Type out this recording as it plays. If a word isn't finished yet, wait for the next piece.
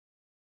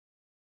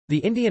The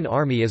Indian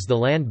Army is the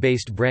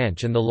land-based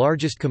branch and the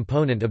largest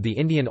component of the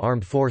Indian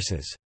Armed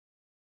Forces.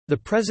 The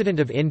President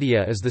of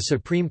India is the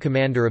Supreme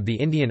Commander of the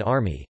Indian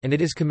Army, and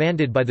it is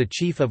commanded by the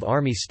Chief of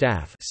Army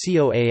Staff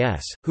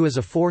 (COAS), who is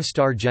a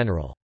 4-star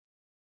general.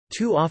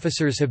 2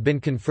 officers have been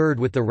conferred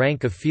with the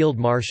rank of Field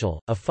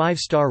Marshal, a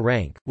 5-star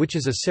rank, which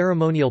is a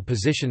ceremonial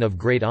position of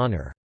great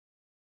honour.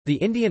 The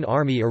Indian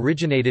Army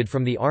originated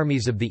from the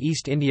armies of the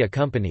East India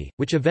Company,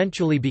 which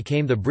eventually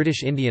became the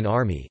British Indian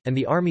Army, and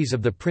the armies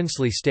of the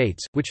princely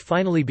states, which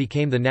finally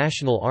became the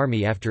National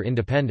Army after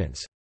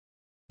independence.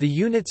 The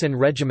units and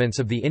regiments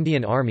of the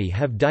Indian Army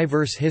have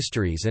diverse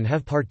histories and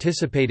have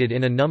participated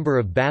in a number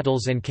of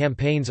battles and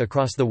campaigns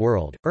across the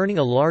world, earning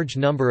a large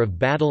number of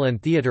battle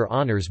and theatre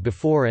honours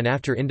before and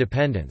after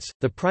independence.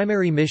 The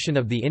primary mission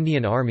of the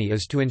Indian Army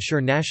is to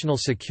ensure national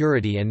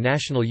security and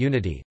national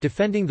unity,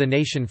 defending the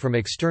nation from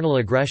external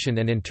aggression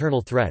and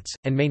internal threats,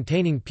 and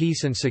maintaining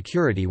peace and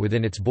security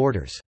within its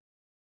borders.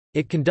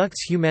 It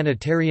conducts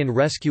humanitarian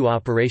rescue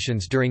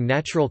operations during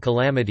natural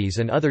calamities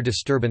and other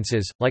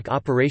disturbances, like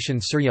Operation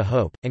Surya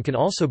Hope, and can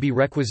also be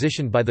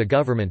requisitioned by the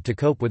government to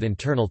cope with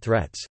internal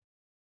threats.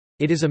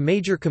 It is a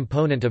major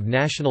component of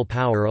national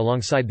power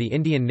alongside the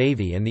Indian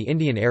Navy and the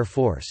Indian Air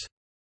Force.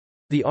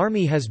 The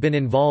Army has been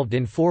involved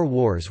in 4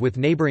 wars with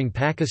neighbouring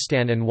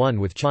Pakistan and 1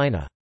 with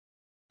China.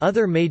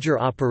 Other major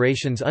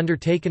operations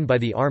undertaken by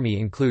the Army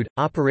include,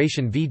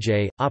 Operation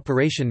Vijay,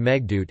 Operation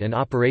Meghdoot and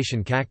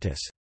Operation Cactus.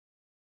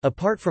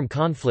 Apart from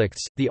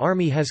conflicts, the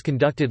Army has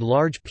conducted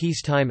large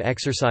peacetime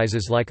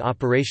exercises like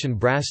Operation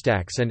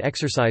Brastax and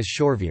Exercise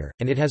Shoreveer,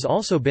 and it has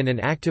also been an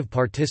active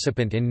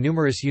participant in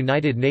numerous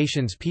United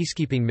Nations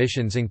peacekeeping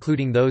missions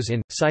including those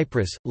in,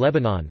 Cyprus,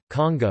 Lebanon,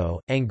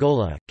 Congo,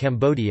 Angola,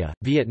 Cambodia,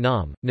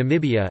 Vietnam,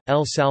 Namibia,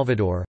 El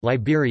Salvador,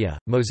 Liberia,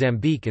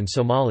 Mozambique and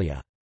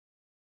Somalia.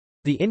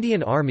 The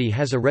Indian Army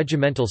has a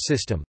regimental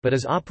system, but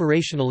is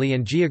operationally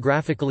and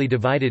geographically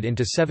divided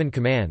into 7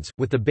 commands,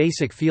 with the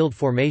basic field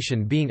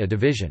formation being a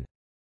division.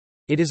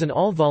 It is an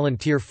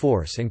all-volunteer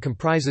force and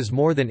comprises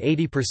more than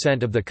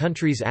 80% of the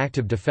country's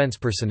active defence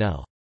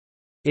personnel.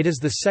 It is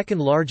the second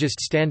largest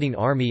standing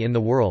army in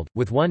the world,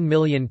 with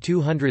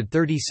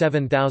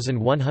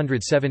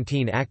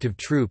 1,237,117 active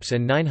troops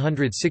and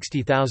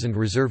 960,000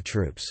 reserve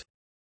troops.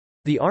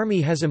 The Army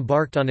has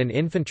embarked on an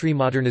infantry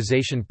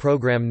modernization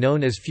program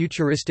known as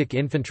Futuristic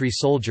Infantry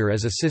Soldier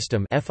as a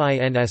System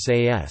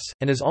 (FINSAS),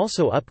 and is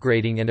also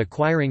upgrading and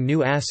acquiring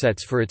new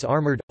assets for its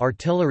armoured,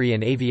 artillery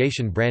and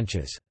aviation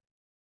branches.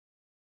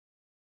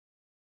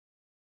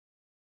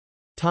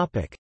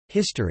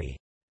 History.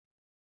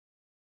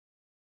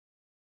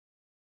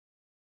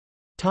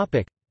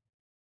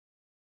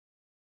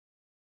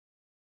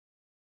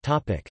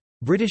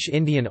 British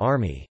Indian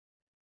Army.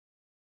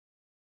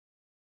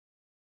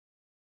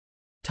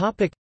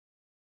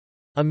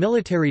 A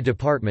military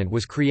department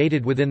was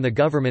created within the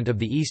government of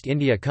the East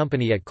India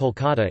Company at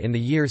Kolkata in the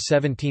year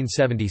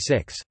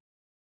 1776.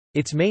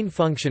 Its main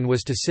function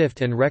was to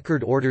sift and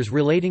record orders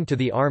relating to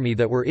the army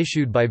that were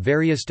issued by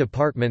various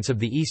departments of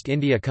the East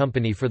India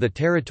Company for the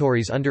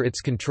territories under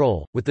its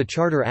control. With the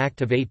Charter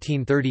Act of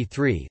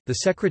 1833, the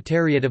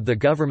Secretariat of the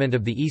Government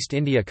of the East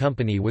India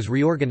Company was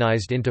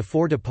reorganised into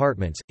 4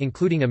 departments,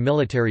 including a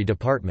military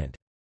department.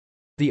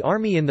 The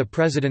army in the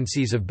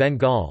presidencies of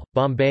Bengal,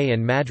 Bombay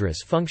and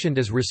Madras functioned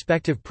as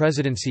respective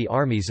presidency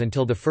armies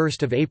until 1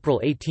 April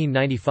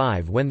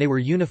 1895 when they were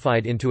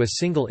unified into a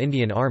single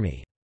Indian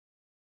Army.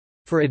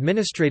 For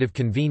administrative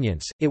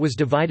convenience, it was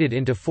divided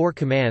into 4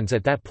 commands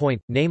at that point,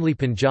 namely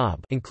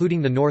Punjab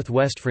including the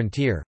northwest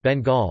frontier,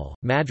 Bengal,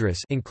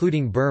 Madras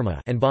including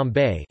Burma and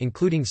Bombay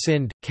including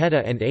Sindh,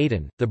 Quetta and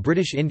Aden. The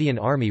British Indian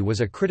Army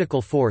was a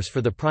critical force for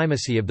the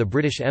primacy of the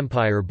British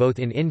Empire both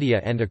in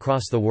India and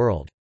across the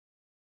world.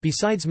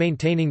 Besides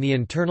maintaining the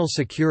internal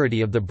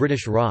security of the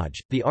British Raj,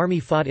 the army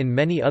fought in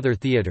many other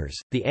theatres: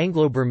 the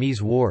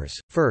Anglo-Burmese Wars,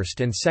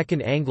 First and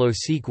Second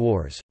Anglo-Sikh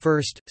Wars,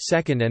 First,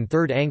 Second and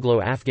Third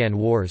Anglo-Afghan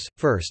Wars,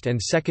 First and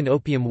Second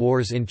Opium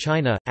Wars in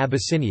China,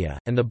 Abyssinia,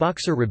 and the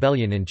Boxer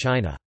Rebellion in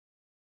China.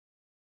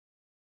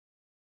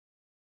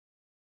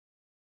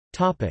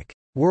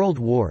 World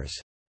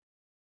Wars.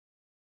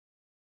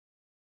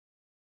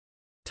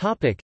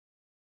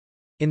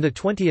 In the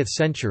 20th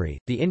century,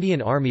 the Indian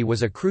Army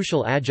was a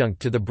crucial adjunct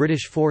to the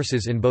British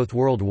forces in both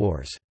world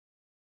wars.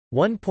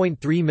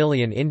 1.3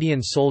 million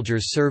Indian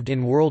soldiers served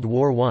in World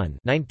War I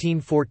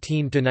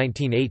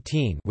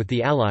 (1914–1918) with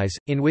the Allies,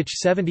 in which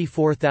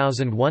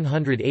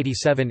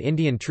 74,187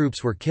 Indian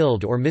troops were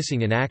killed or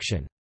missing in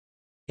action.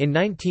 In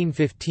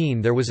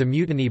 1915 there was a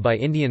mutiny by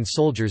Indian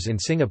soldiers in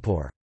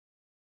Singapore.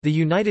 The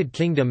United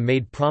Kingdom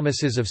made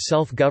promises of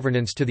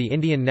self-governance to the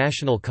Indian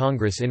National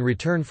Congress in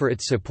return for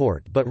its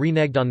support but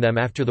reneged on them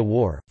after the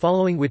war,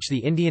 following which the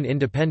Indian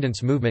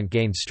independence movement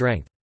gained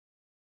strength.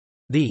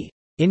 The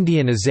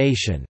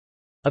Indianization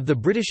of the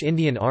British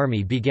Indian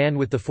Army began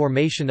with the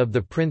formation of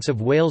the Prince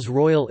of Wales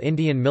Royal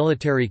Indian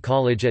Military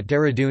College at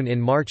Dehradun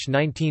in March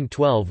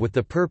 1912 with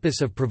the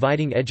purpose of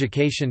providing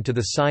education to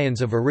the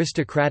scions of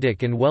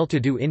aristocratic and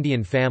well-to-do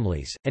Indian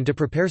families, and to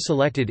prepare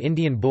selected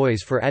Indian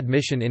boys for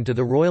admission into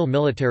the Royal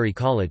Military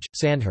College,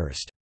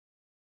 Sandhurst.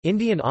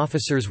 Indian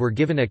officers were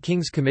given a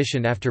King's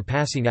Commission after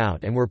passing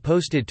out and were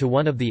posted to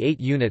one of the 8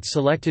 units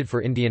selected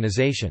for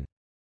Indianization.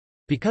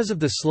 Because of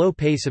the slow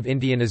pace of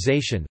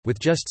Indianization, with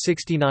just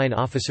 69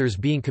 officers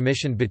being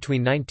commissioned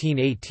between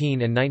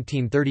 1918 and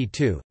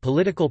 1932,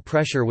 political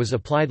pressure was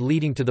applied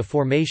leading to the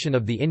formation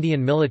of the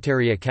Indian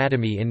Military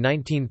Academy in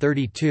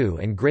 1932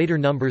 and greater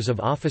numbers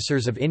of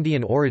officers of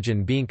Indian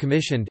origin being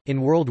commissioned.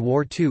 In World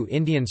War II,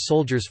 Indian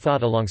soldiers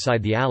fought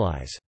alongside the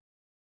Allies.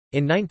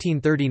 In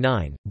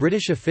 1939,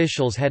 British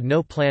officials had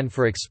no plan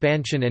for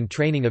expansion and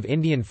training of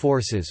Indian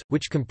forces,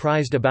 which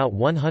comprised about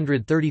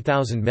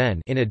 130,000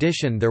 men. In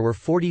addition, there were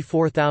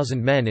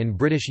 44,000 men in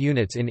British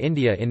units in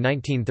India in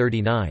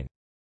 1939.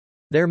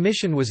 Their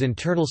mission was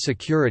internal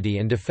security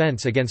and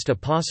defence against a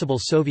possible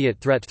Soviet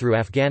threat through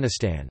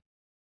Afghanistan.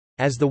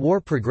 As the war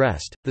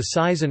progressed, the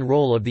size and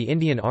role of the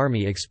Indian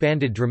Army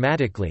expanded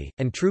dramatically,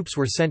 and troops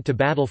were sent to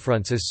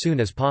battlefronts as soon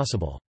as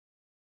possible.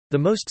 The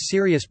most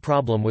serious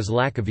problem was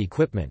lack of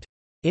equipment.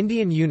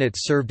 Indian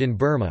units served in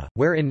Burma,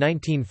 where in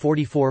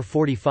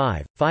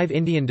 1944–45, 5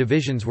 Indian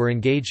divisions were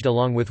engaged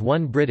along with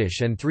 1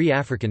 British and 3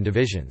 African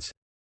divisions.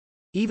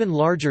 Even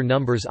larger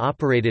numbers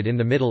operated in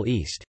the Middle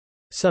East.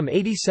 Some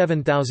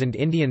 87,000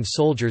 Indian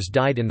soldiers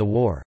died in the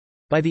war.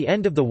 By the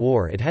end of the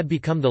war it had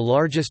become the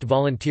largest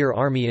volunteer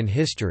army in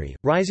history,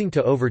 rising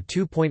to over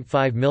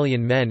 2.5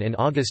 million men in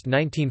August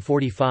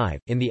 1945.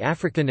 In the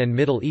African and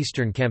Middle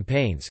Eastern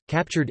campaigns,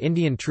 captured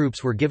Indian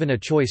troops were given a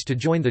choice to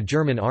join the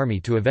German army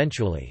to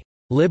eventually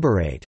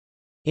liberate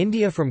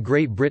India from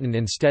Great Britain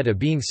instead of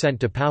being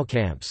sent to POW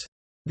camps.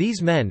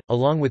 These men,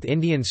 along with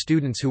Indian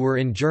students who were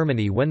in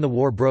Germany when the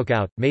war broke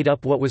out, made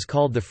up what was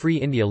called the Free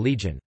India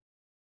Legion.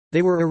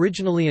 They were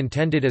originally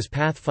intended as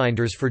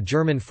pathfinders for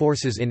German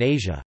forces in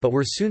Asia, but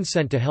were soon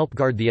sent to help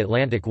guard the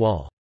Atlantic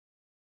Wall.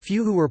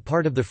 Few who were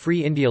part of the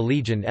Free India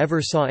Legion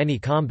ever saw any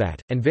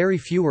combat, and very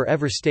few were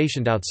ever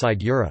stationed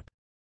outside Europe.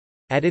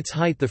 At its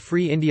height, the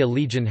Free India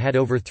Legion had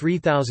over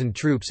 3,000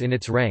 troops in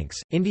its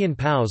ranks. Indian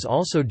POWs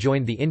also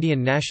joined the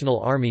Indian National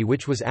Army,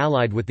 which was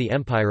allied with the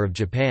Empire of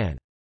Japan.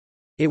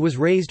 It was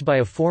raised by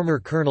a former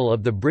colonel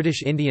of the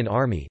British Indian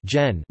Army,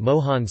 Gen.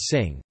 Mohan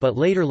Singh, but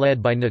later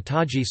led by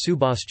Netaji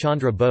Subhas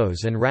Chandra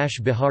Bose and Rash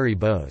Bihari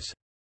Bose.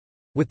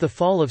 With the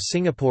fall of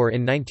Singapore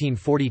in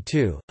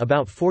 1942,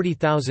 about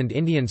 40,000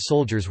 Indian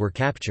soldiers were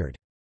captured.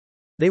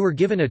 They were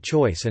given a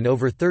choice and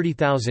over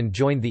 30,000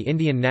 joined the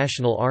Indian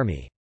National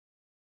Army.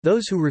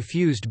 Those who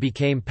refused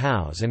became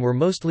POWs and were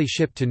mostly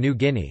shipped to New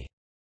Guinea.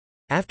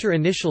 After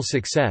initial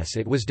success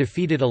it was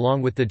defeated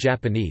along with the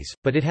Japanese,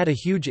 but it had a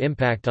huge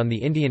impact on the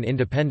Indian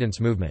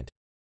independence movement.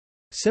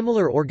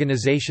 Similar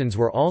organizations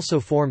were also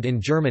formed in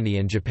Germany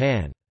and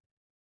Japan.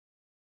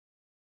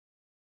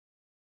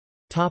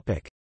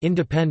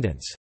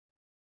 Independence.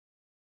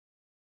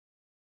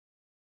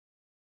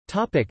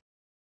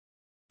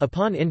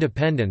 Upon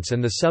independence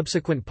and the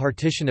subsequent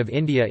partition of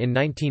India in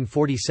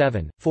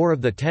 1947, 4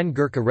 of the 10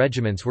 Gurkha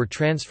regiments were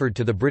transferred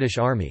to the British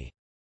Army.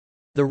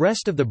 The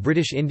rest of the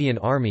British Indian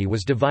Army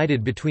was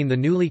divided between the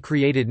newly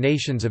created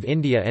nations of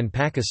India and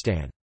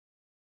Pakistan.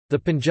 The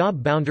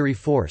Punjab Boundary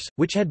Force,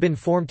 which had been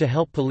formed to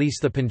help police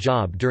the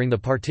Punjab during the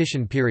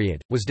partition period,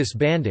 was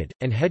disbanded,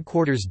 and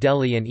Headquarters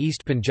Delhi and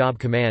East Punjab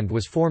Command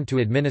was formed to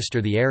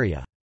administer the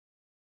area.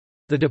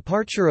 The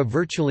departure of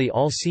virtually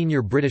all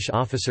senior British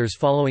officers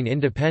following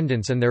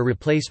independence and their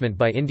replacement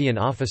by Indian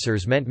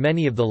officers meant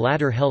many of the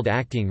latter held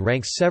acting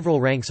ranks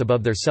several ranks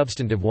above their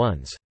substantive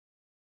ones.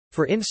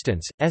 For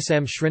instance, S.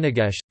 M.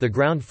 Srinagesh, the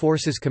ground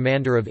forces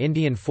commander of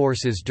Indian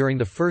forces during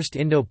the First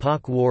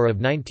Indo-Pak War of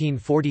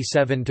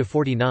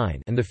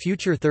 1947–49 and the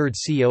future 3rd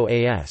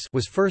COAS,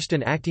 was first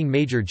an acting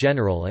major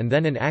general and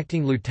then an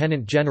acting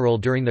lieutenant general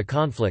during the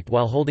conflict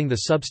while holding the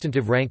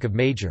substantive rank of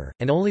major,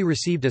 and only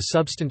received a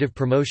substantive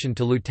promotion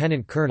to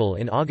lieutenant colonel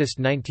in August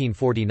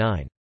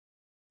 1949.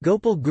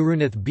 Gopal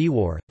Gurunath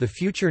Bewar, the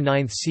future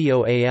 9th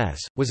COAS,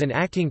 was an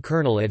acting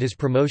colonel at his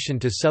promotion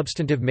to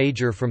substantive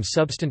major from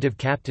substantive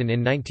captain in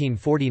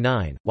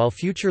 1949, while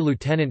future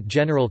Lieutenant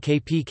General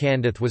K. P.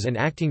 Kandath was an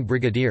acting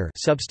brigadier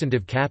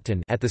substantive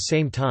captain at the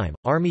same time.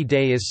 Army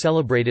Day is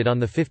celebrated on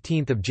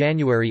 15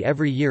 January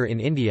every year in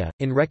India,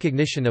 in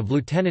recognition of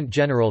Lieutenant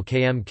General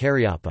K. M.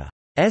 Cariappa.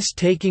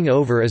 Taking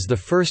over as the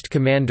first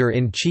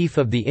Commander-in-Chief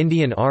of the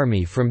Indian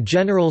Army from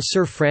General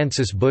Sir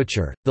Francis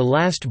Butcher, the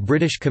last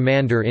British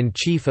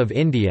Commander-in-Chief of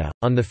India,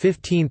 on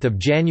 15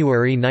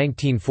 January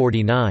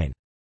 1949.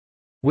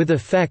 With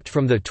effect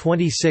from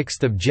 26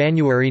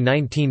 January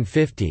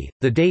 1950,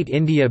 the date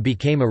India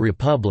became a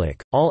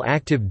republic, all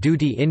active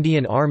duty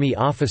Indian Army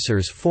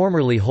officers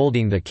formerly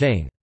holding the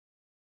King's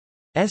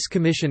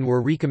commission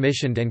were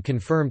recommissioned and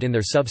confirmed in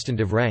their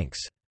substantive ranks.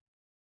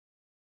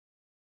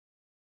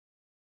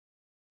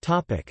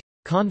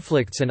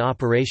 Conflicts and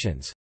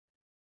operations.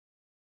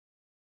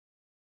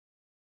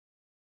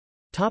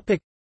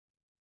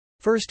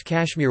 First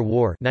Kashmir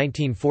War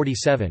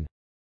 1947.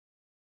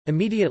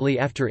 Immediately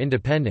after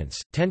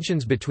independence,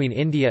 tensions between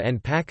India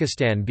and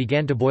Pakistan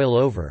began to boil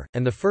over,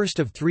 and the first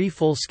of three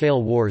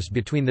full-scale wars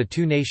between the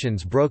two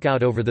nations broke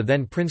out over the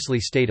then princely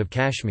state of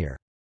Kashmir.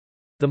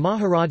 The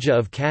Maharaja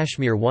of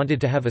Kashmir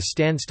wanted to have a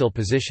standstill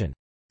position.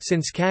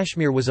 Since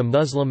Kashmir was a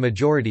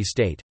Muslim-majority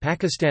state,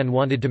 Pakistan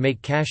wanted to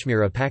make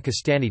Kashmir a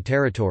Pakistani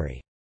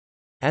territory.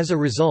 As a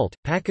result,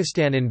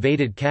 Pakistan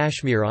invaded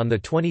Kashmir on the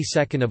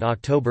 22nd of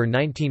October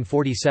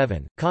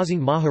 1947, causing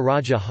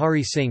Maharaja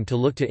Hari Singh to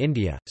look to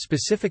India,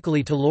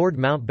 specifically to Lord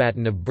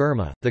Mountbatten of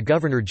Burma, the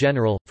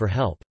Governor-General, for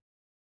help.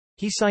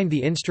 He signed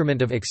the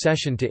Instrument of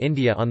Accession to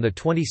India on the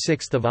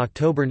 26th of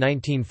October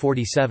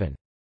 1947.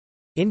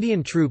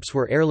 Indian troops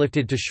were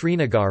airlifted to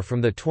Srinagar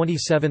from the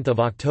 27th of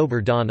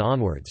October dawn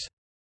onwards.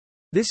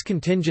 This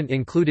contingent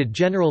included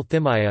General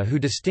Thimayya, who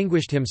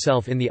distinguished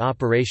himself in the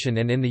operation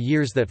and in the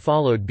years that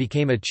followed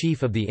became a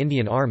chief of the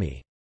Indian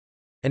Army.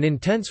 An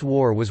intense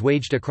war was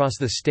waged across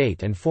the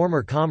state and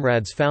former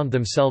comrades found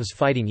themselves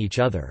fighting each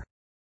other.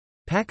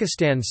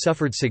 Pakistan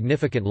suffered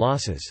significant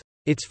losses.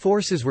 Its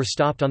forces were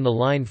stopped on the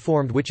line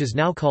formed which is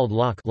now called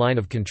LOC line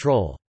of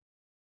control.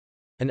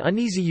 An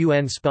uneasy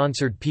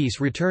UN-sponsored peace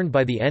returned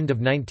by the end of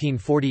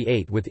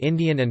 1948 with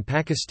Indian and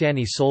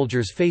Pakistani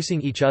soldiers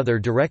facing each other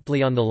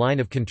directly on the line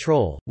of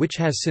control, which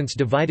has since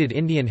divided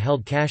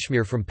Indian-held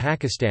Kashmir from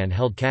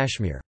Pakistan-held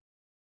Kashmir.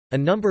 A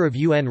number of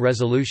UN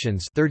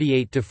resolutions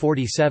 38 to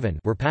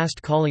 47 were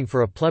passed calling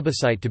for a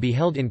plebiscite to be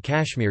held in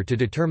Kashmir to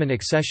determine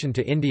accession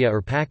to India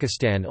or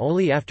Pakistan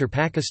only after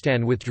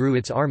Pakistan withdrew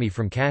its army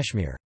from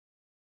Kashmir.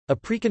 A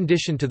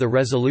precondition to the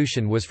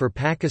resolution was for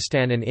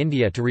Pakistan and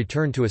India to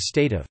return to a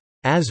state of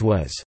as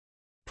was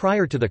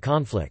prior to the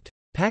conflict.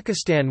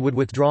 Pakistan would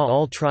withdraw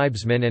all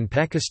tribesmen and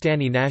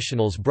Pakistani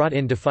nationals brought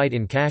in to fight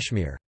in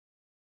Kashmir.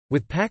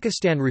 With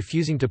Pakistan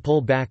refusing to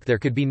pull back, there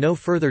could be no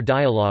further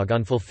dialogue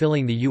on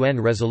fulfilling the UN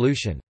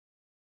resolution.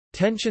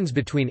 Tensions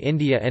between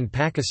India and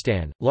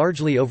Pakistan,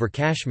 largely over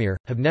Kashmir,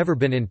 have never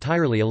been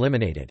entirely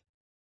eliminated.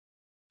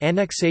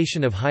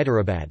 Annexation of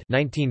Hyderabad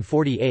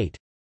 1948.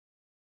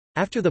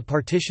 After the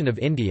partition of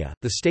India,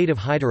 the state of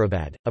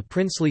Hyderabad, a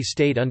princely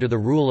state under the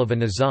rule of a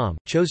Nizam,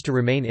 chose to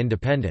remain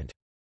independent.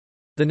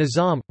 The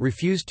Nizam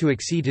refused to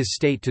accede his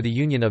state to the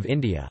Union of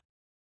India.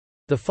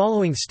 The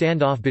following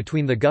standoff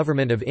between the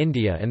Government of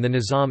India and the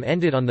Nizam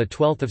ended on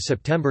 12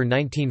 September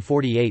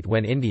 1948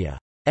 when India's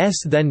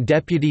then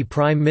Deputy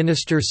Prime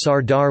Minister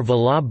Sardar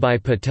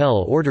Vallabhbhai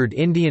Patel ordered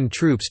Indian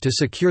troops to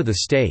secure the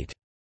state.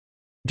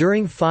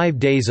 During 5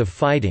 days of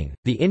fighting,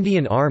 the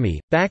Indian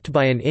Army, backed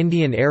by an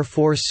Indian Air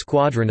Force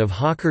squadron of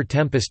Hawker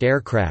Tempest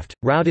aircraft,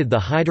 routed the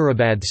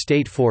Hyderabad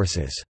state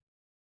forces.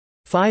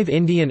 5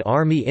 Indian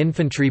Army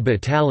infantry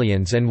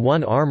battalions and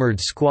 1 armoured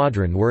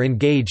squadron were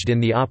engaged in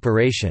the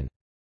operation.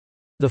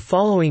 The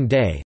following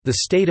day,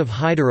 the state of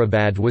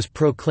Hyderabad was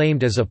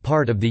proclaimed as a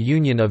part of the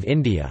Union of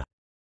India.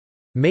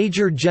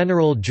 Major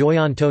General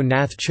Joyanto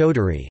Nath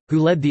Chaudhary, who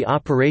led the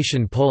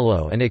Operation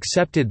Polo and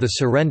accepted the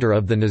surrender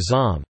of the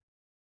Nizam's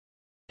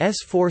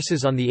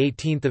forces on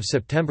 18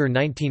 September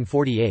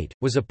 1948,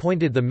 was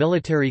appointed the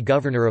military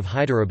governor of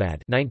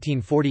Hyderabad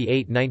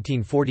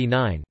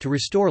 1948–1949 to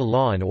restore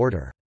law and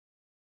order.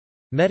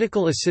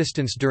 Medical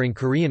assistance during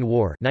Korean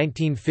War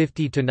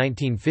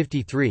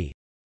 1950–1953.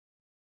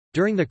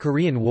 During the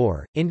Korean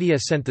War, India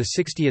sent the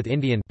 60th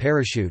Indian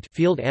Parachute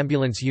Field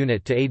Ambulance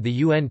Unit to aid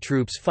the UN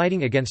troops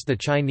fighting against the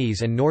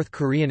Chinese and North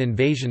Korean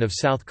invasion of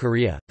South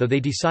Korea, though they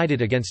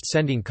decided against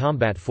sending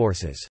combat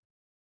forces.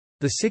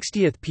 The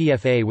 60th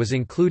PFA was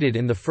included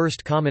in the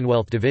 1st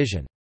Commonwealth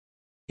Division.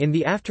 In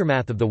the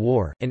aftermath of the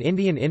war, an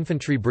Indian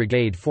infantry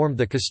brigade formed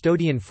the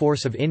Custodian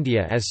Force of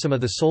India, as some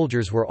of the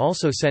soldiers were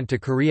also sent to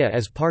Korea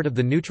as part of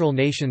the Neutral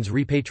Nations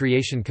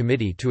Repatriation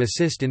Committee to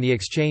assist in the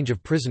exchange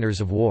of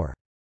prisoners of war.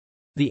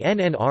 The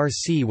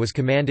NNRC was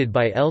commanded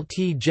by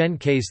Lt Gen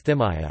Ks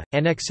Thimayya.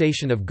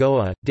 Annexation of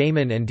Goa,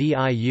 Daman and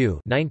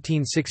Diu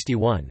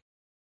 1961.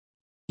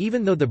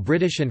 Even though the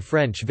British and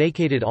French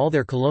vacated all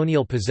their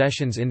colonial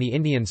possessions in the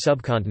Indian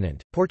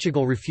subcontinent,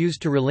 Portugal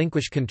refused to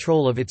relinquish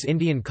control of its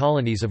Indian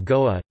colonies of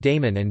Goa,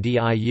 Daman and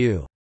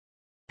Diu.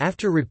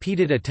 After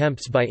repeated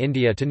attempts by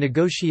India to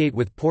negotiate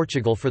with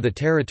Portugal for the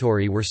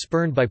territory were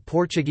spurned by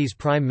Portuguese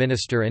Prime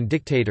Minister and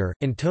dictator,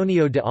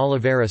 António de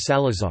Oliveira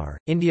Salazar,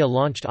 India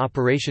launched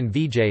Operation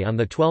Vijay on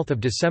 12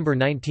 December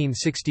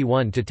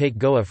 1961 to take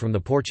Goa from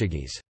the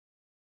Portuguese.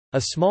 A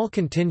small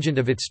contingent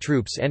of its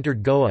troops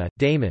entered Goa,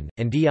 Daman,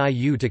 and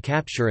Diu to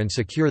capture and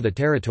secure the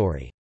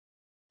territory.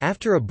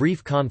 After a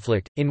brief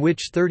conflict, in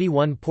which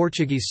 31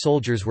 Portuguese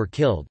soldiers were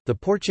killed, the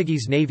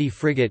Portuguese Navy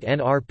frigate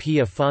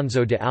NRP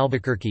Afonso de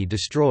Albuquerque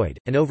destroyed,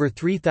 and over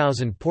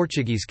 3,000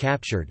 Portuguese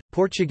captured,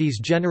 Portuguese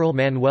General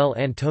Manuel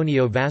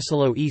Antonio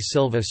Vassalo e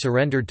Silva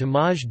surrendered to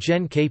Maj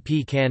Gen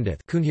Kp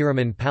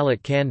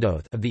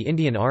Kandath of the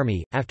Indian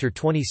Army, after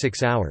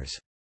 26 hours.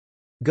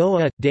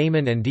 Goa,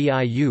 Daman and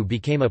Diu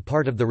became a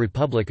part of the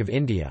Republic of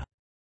India.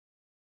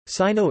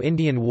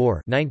 Sino-Indian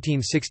War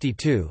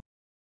 1962.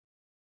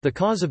 The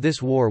cause of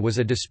this war was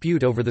a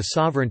dispute over the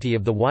sovereignty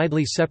of the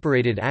widely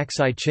separated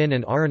Aksai Chin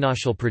and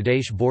Arunachal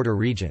Pradesh border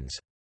regions.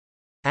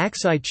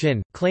 Aksai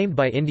Chin, claimed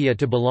by India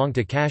to belong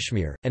to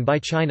Kashmir, and by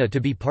China to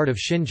be part of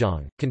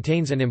Xinjiang,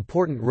 contains an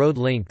important road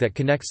link that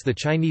connects the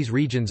Chinese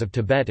regions of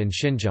Tibet and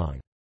Xinjiang.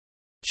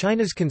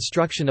 China's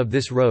construction of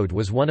this road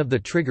was one of the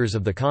triggers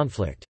of the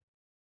conflict.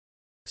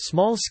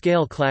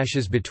 Small-scale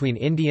clashes between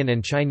Indian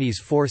and Chinese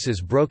forces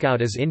broke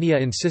out as India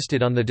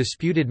insisted on the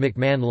disputed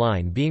McMahon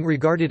Line being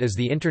regarded as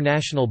the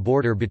international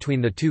border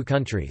between the two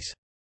countries.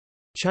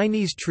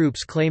 Chinese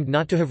troops claimed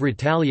not to have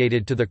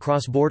retaliated to the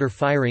cross-border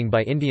firing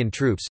by Indian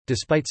troops,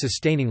 despite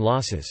sustaining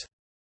losses.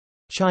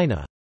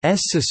 China's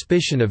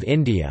suspicion of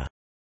India's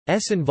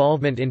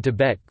involvement in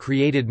Tibet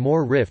created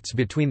more rifts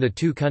between the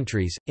two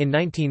countries. In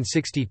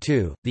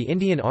 1962, the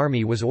Indian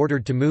Army was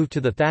ordered to move to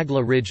the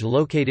Thagla Ridge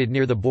located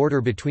near the border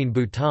between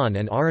Bhutan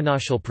and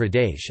Arunachal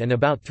Pradesh and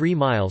about 3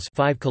 miles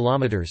 (5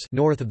 kilometers)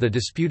 north of the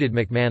disputed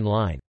McMahon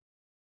Line.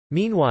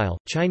 Meanwhile,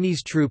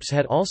 Chinese troops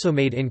had also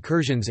made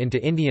incursions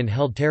into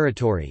Indian-held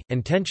territory,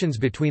 and tensions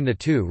between the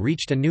two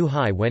reached a new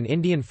high when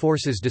Indian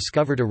forces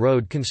discovered a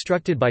road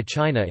constructed by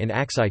China in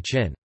Aksai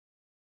Chin.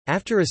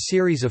 After a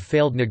series of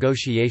failed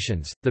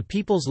negotiations, the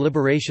People's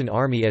Liberation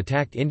Army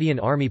attacked Indian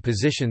Army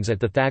positions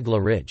at the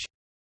Thagla Ridge.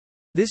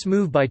 This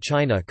move by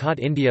China caught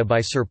India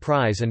by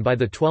surprise, and by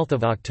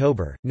 12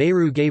 October,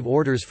 Nehru gave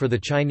orders for the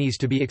Chinese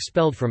to be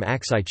expelled from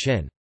Aksai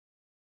Chin.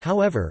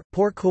 However,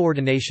 poor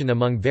coordination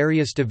among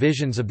various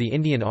divisions of the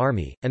Indian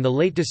Army, and the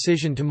late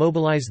decision to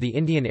mobilize the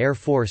Indian Air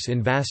Force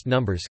in vast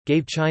numbers,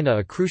 gave China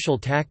a crucial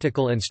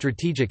tactical and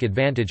strategic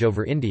advantage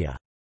over India.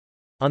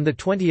 On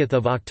 20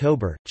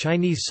 October,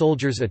 Chinese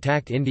soldiers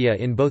attacked India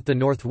in both the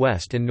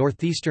northwest and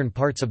northeastern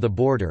parts of the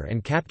border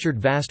and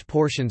captured vast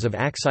portions of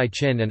Aksai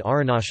Chin and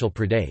Arunachal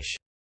Pradesh.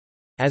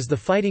 As the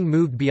fighting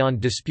moved beyond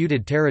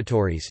disputed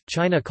territories,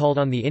 China called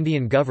on the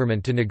Indian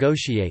government to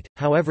negotiate,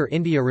 however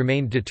India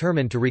remained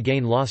determined to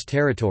regain lost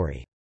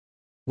territory.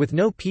 With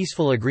no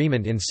peaceful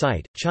agreement in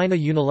sight, China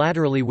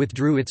unilaterally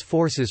withdrew its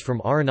forces from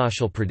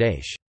Arunachal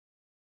Pradesh.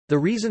 The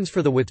reasons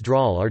for the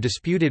withdrawal are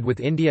disputed, with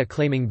India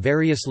claiming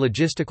various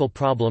logistical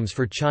problems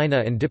for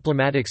China and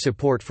diplomatic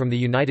support from the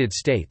United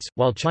States,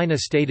 while China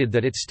stated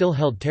that it still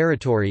held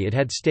territory it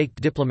had staked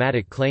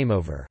diplomatic claim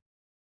over.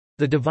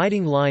 The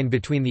dividing line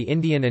between the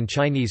Indian and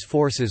Chinese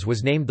forces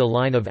was named the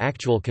Line of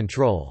Actual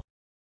Control.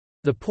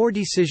 The poor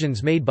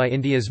decisions made by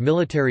India's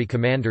military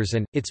commanders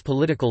and its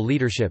political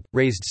leadership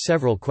raised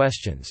several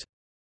questions.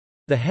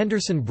 The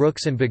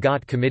Henderson-Brooks and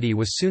Bhagat Committee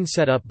was soon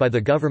set up by the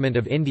Government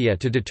of India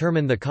to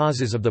determine the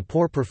causes of the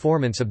poor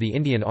performance of the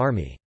Indian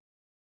Army.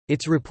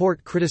 Its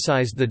report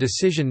criticized the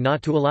decision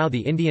not to allow the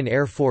Indian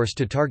Air Force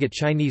to target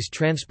Chinese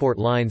transport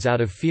lines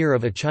out of fear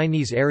of a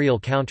Chinese aerial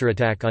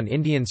counterattack on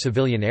Indian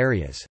civilian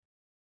areas.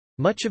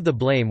 Much of the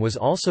blame was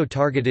also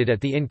targeted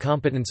at the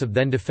incompetence of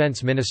then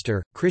Defence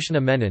Minister, Krishna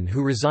Menon,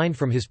 who resigned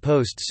from his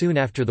post soon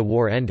after the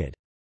war ended.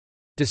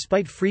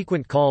 Despite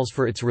frequent calls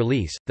for its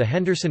release, the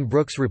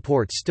Henderson-Brooks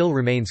report still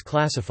remains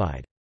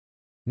classified.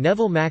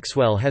 Neville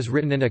Maxwell has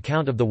written an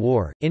account of the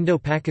war,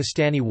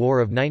 Indo-Pakistani War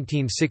of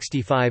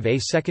 1965. A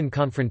second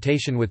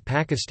confrontation with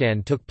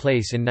Pakistan took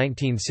place in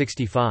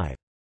 1965.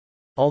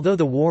 Although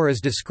the war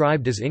is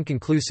described as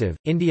inconclusive,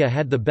 India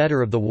had the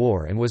better of the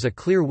war and was a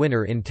clear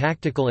winner in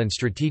tactical and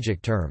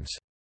strategic terms.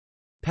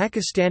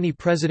 Pakistani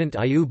President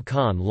Ayub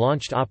Khan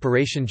launched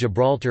Operation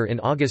Gibraltar in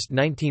August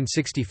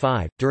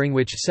 1965, during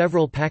which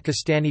several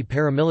Pakistani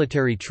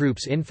paramilitary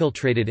troops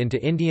infiltrated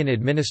into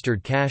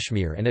Indian-administered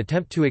Kashmir and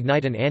attempt to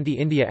ignite an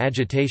anti-India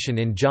agitation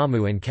in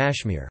Jammu and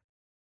Kashmir.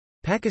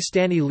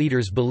 Pakistani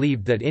leaders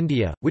believed that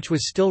India, which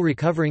was still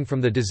recovering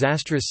from the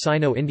disastrous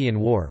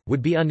Sino-Indian War,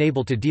 would be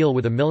unable to deal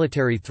with a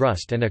military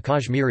thrust and a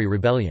Kashmiri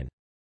rebellion.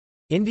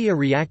 India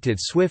reacted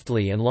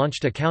swiftly and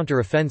launched a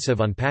counter-offensive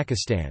on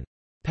Pakistan.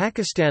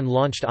 Pakistan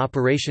launched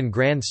Operation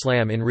Grand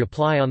Slam in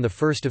reply on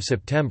 1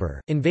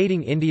 September,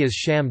 invading India's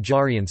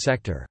Sham-Jarian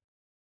sector.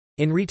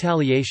 In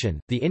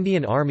retaliation, the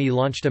Indian Army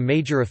launched a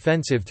major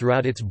offensive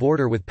throughout its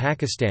border with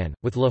Pakistan,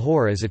 with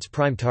Lahore as its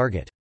prime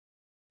target.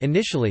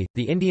 Initially,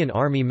 the Indian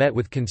Army met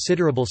with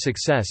considerable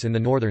success in the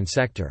northern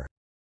sector.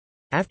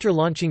 After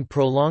launching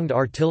prolonged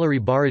artillery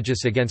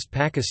barrages against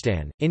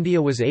Pakistan,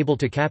 India was able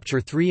to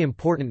capture 3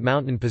 important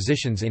mountain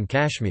positions in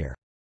Kashmir.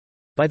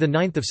 By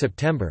 9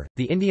 September,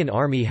 the Indian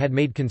Army had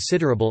made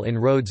considerable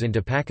inroads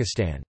into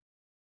Pakistan.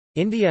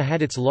 India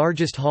had its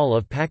largest haul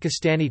of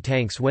Pakistani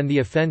tanks when the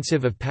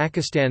offensive of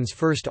Pakistan's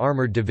 1st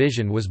Armoured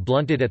Division was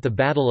blunted at the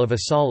Battle of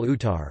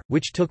Asal-Uttar,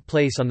 which took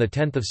place on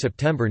 10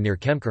 September near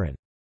Kemkaran.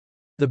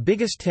 The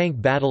biggest tank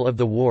battle of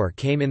the war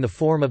came in the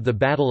form of the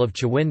Battle of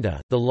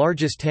Chawinda, the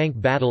largest tank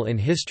battle in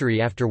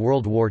history after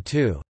World War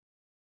II.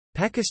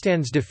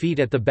 Pakistan's defeat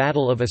at the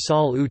Battle of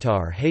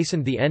Asal-Uttar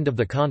hastened the end of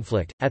the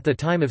conflict. At the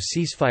time of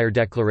ceasefire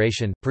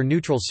declaration, per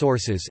neutral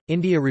sources,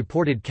 India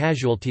reported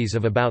casualties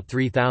of about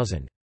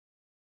 3,000.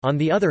 On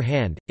the other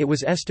hand, it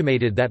was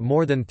estimated that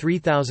more than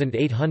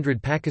 3,800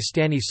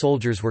 Pakistani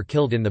soldiers were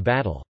killed in the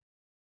battle.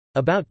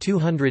 About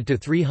 200 to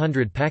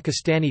 300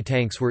 Pakistani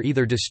tanks were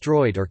either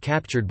destroyed or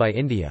captured by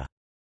India.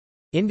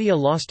 India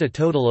lost a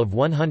total of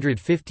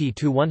 150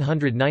 to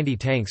 190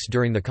 tanks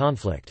during the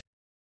conflict.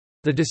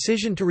 The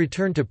decision to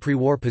return to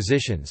pre-war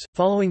positions,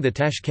 following the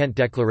Tashkent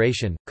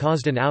Declaration,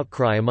 caused an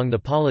outcry among the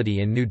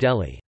polity in New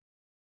Delhi.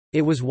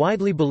 It was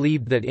widely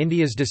believed that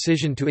India's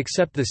decision to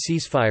accept the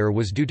ceasefire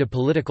was due to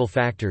political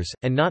factors,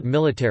 and not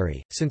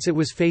military, since it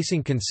was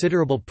facing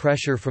considerable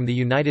pressure from the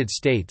United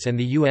States and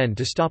the UN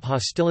to stop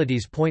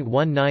hostilities.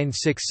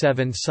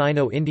 1967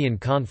 Sino-Indian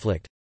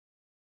conflict.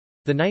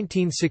 The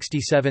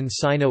 1967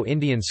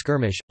 Sino-Indian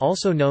skirmish,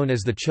 also known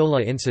as the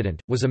Chola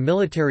Incident, was a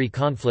military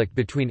conflict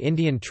between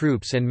Indian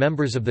troops and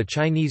members of the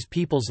Chinese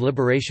People's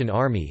Liberation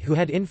Army who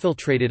had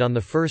infiltrated on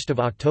 1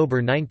 October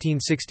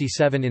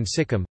 1967 in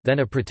Sikkim, then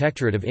a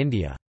protectorate of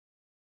India.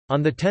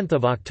 On 10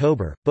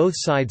 October, both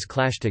sides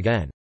clashed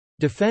again.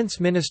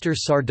 Defence Minister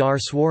Sardar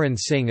Swaran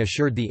Singh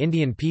assured the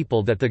Indian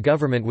people that the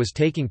government was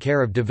taking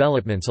care of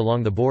developments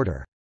along the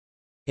border.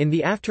 In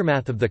the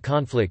aftermath of the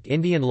conflict,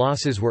 Indian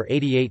losses were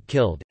 88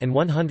 killed, and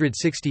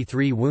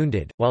 163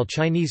 wounded, while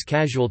Chinese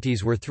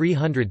casualties were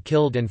 300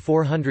 killed and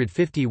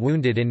 450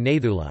 wounded in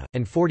Nathula,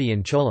 and 40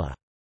 in Chola.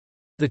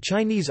 The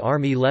Chinese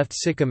army left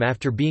Sikkim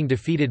after being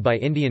defeated by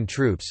Indian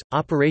troops.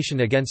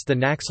 Operation against the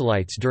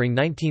Naxalites during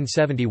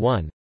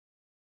 1971.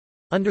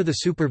 Under the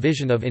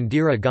supervision of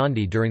Indira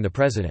Gandhi during the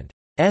President's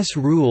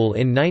rule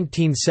in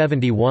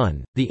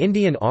 1971, the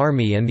Indian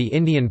Army and the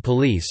Indian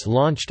Police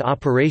launched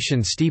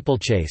Operation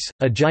Steeplechase,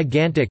 a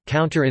gigantic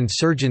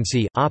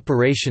counter-insurgency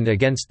operation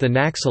against the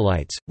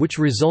Naxalites, which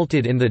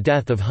resulted in the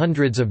death of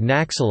hundreds of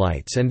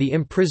Naxalites and the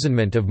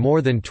imprisonment of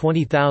more than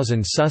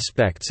 20,000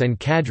 suspects and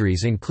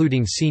cadres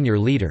including senior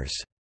leaders.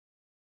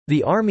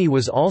 The army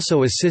was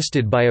also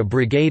assisted by a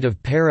brigade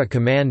of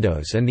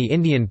para-commandos and the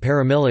Indian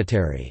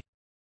paramilitary.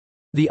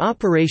 The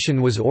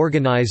operation was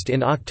organized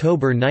in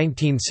October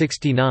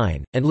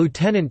 1969, and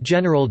Lieutenant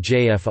General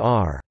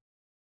J.F.R.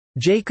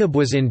 Jacob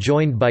was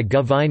enjoined by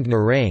Govind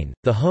Narain,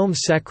 the Home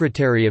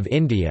Secretary of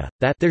India,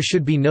 that there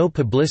should be no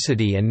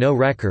publicity and no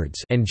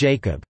records, and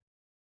Jacob's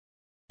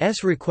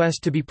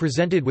request to be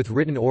presented with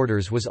written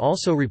orders was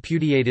also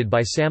repudiated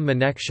by Sam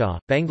Manekshaw.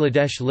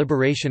 Bangladesh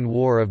Liberation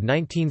War of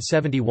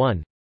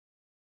 1971.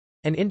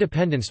 An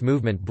independence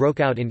movement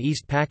broke out in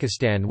East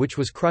Pakistan which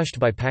was crushed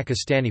by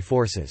Pakistani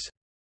forces.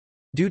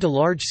 Due to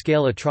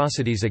large-scale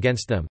atrocities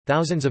against them,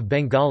 thousands of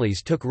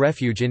Bengalis took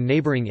refuge in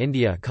neighbouring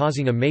India,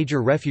 causing a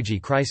major refugee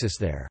crisis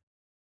there.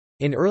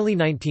 In early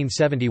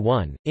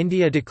 1971,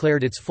 India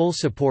declared its full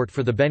support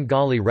for the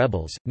Bengali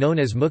rebels, known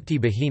as Mukti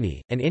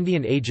Bahini, and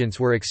Indian agents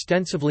were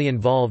extensively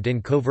involved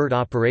in covert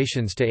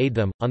operations to aid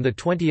them. On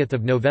 20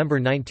 November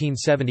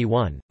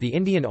 1971, the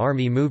Indian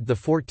Army moved the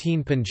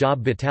 14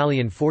 Punjab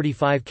Battalion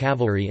 45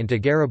 Cavalry into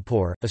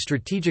Garibpur, a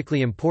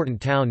strategically important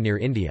town near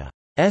India's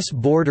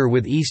border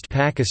with East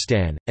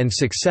Pakistan, and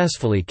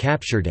successfully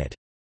captured it.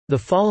 The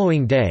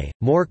following day,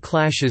 more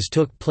clashes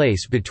took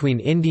place between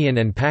Indian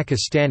and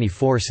Pakistani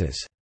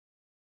forces.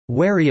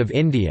 Wary of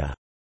India's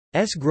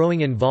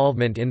growing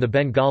involvement in the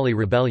Bengali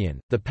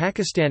rebellion, the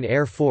Pakistan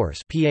Air Force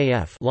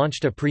 (PAF)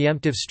 launched a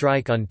preemptive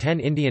strike on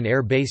 10 Indian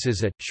air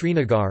bases at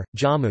Srinagar,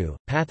 Jammu,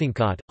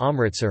 Pathankot,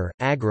 Amritsar,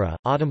 Agra,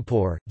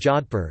 Udhampur,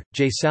 Jodhpur,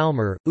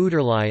 Jaisalmer,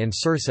 Uttarlai and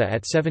Sirsa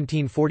at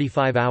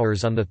 17:45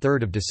 hours on 3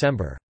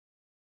 December.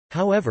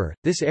 However,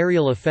 this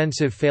aerial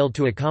offensive failed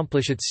to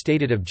accomplish its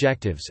stated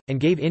objectives, and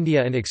gave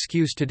India an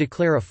excuse to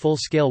declare a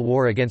full-scale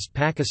war against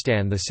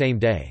Pakistan the same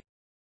day.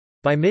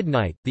 By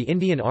midnight, the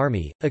Indian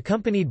Army,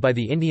 accompanied by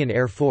the Indian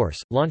Air Force,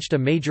 launched a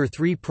major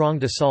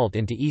three-pronged assault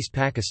into East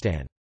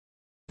Pakistan.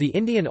 The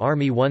Indian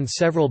Army won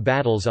several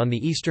battles on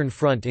the Eastern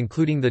Front,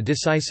 including the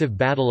decisive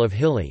Battle of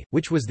Hilli,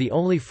 which was the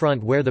only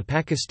front where the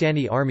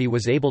Pakistani Army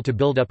was able to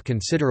build up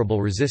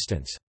considerable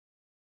resistance.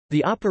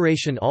 The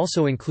operation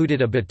also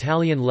included a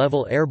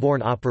battalion-level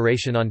airborne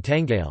operation on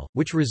Tangail,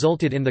 which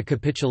resulted in the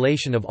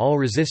capitulation of all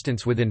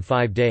resistance within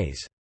 5 days.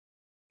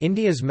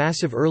 India's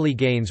massive early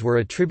gains were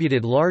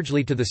attributed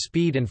largely to the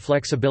speed and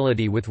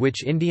flexibility with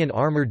which Indian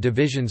armoured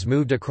divisions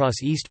moved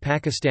across East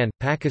Pakistan.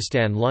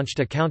 Pakistan launched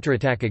a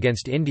counterattack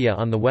against India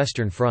on the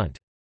Western Front.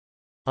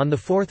 On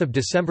 4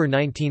 December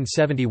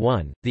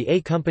 1971, the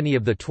A Company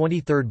of the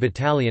 23rd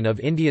Battalion of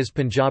India's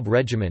Punjab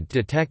Regiment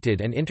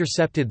detected and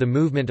intercepted the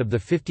movement of the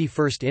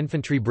 51st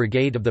Infantry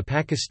Brigade of the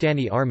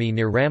Pakistani Army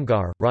near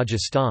Ramgarh,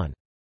 Rajasthan.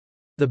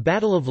 The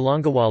Battle of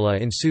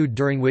Longawala ensued,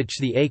 during which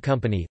the A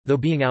Company, though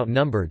being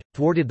outnumbered,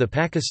 thwarted the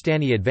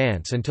Pakistani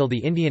advance until the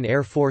Indian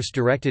Air Force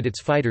directed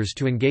its fighters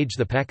to engage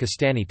the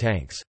Pakistani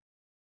tanks.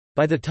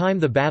 By the time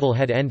the battle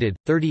had ended,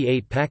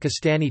 38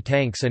 Pakistani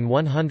tanks and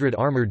 100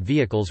 armoured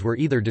vehicles were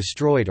either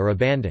destroyed or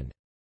abandoned.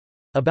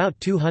 About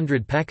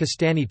 200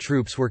 Pakistani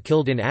troops were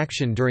killed in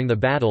action during the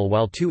battle,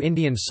 while 2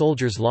 Indian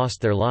soldiers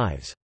lost their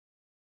lives.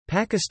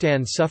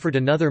 Pakistan suffered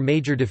another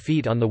major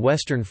defeat on the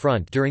Western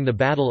Front during the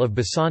Battle of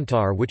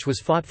Basantar, which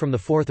was fought from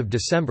 4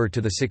 December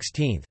to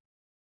 16.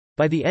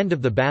 By the end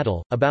of the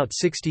battle, about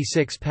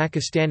 66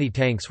 Pakistani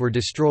tanks were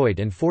destroyed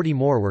and 40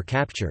 more were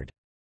captured.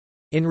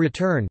 In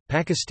return,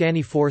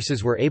 Pakistani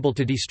forces were able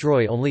to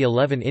destroy only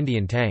 11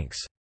 Indian tanks.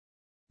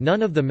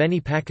 None of the many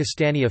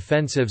Pakistani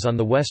offensives on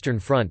the Western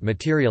Front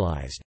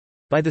materialized.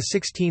 By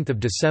 16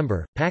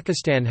 December,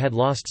 Pakistan had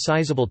lost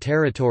sizable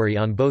territory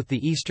on both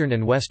the Eastern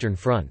and Western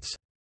fronts.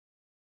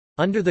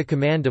 Under the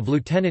command of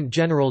Lieutenant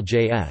General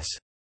J.S.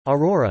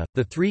 Arora,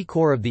 the Three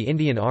Corps of the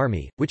Indian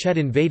Army, which had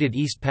invaded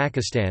East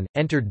Pakistan,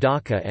 entered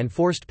Dhaka and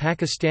forced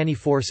Pakistani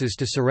forces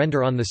to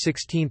surrender on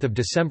 16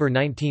 December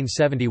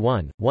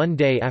 1971, one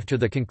day after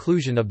the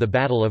conclusion of the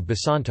Battle of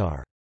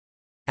Basantar.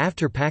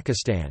 After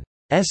Pakistan's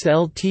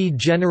Lt.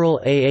 General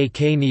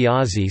Aak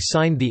Niazi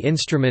signed the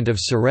Instrument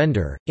of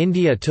Surrender,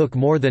 India took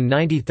more than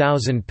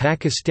 90,000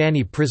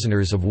 Pakistani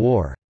prisoners of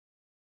war.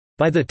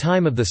 By the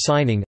time of the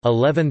signing,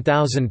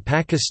 11,000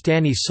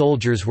 Pakistani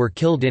soldiers were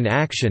killed in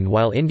action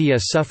while India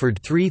suffered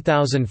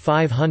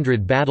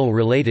 3,500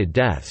 battle-related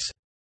deaths.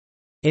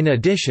 In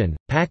addition,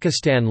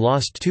 Pakistan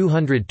lost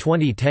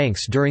 220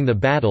 tanks during the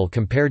battle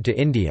compared to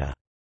India's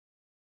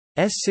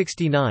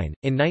 69.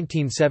 In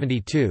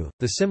 1972,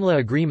 the Simla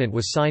Agreement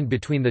was signed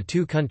between the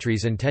two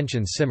countries and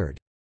tensions simmered.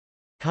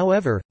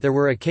 However, there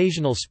were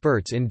occasional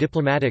spurts in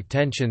diplomatic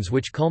tensions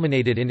which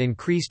culminated in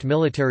increased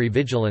military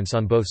vigilance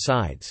on both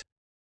sides.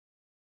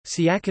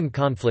 Siachen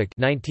conflict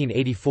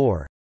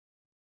 1984.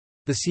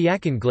 The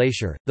Siachen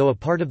Glacier, though a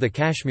part of the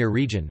Kashmir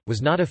region,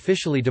 was not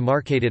officially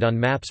demarcated on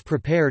maps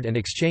prepared and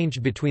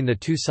exchanged between the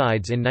two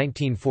sides in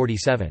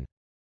 1947.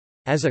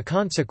 As a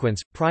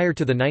consequence, prior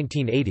to the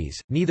 1980s,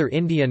 neither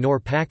India nor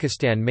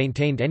Pakistan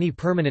maintained any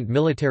permanent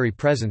military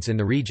presence in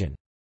the region.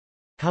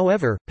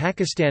 However,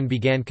 Pakistan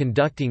began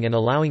conducting and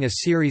allowing a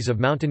series of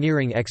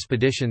mountaineering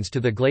expeditions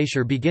to the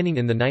glacier beginning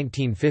in the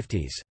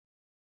 1950s.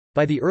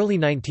 By the early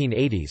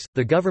 1980s,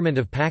 the government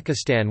of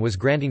Pakistan was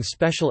granting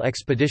special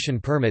expedition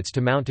permits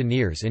to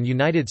mountaineers, and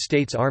United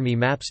States Army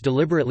maps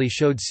deliberately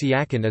showed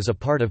Siachen as a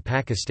part of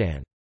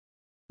Pakistan.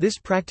 This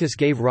practice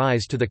gave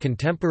rise to the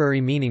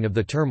contemporary meaning of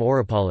the term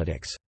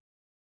Aurapolitics.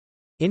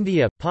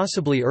 India,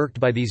 possibly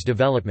irked by these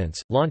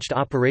developments, launched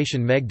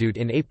Operation Meghdoot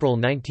in April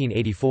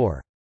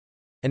 1984.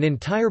 An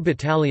entire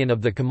battalion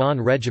of the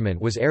Kaman Regiment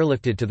was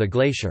airlifted to the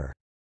glacier.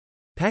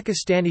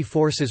 Pakistani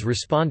forces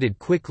responded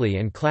quickly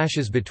and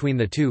clashes between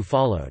the two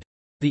followed.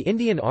 The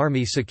Indian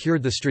Army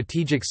secured the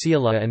strategic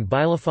Siala and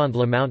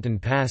Bilafondla mountain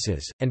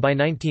passes, and by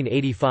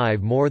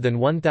 1985 more than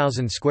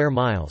 1,000 square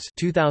miles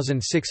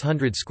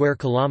 (2,600 square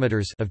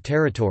kilometers) of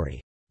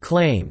territory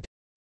claimed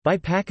by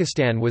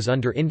Pakistan was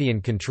under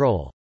Indian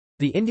control.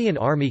 The Indian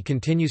Army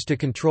continues to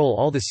control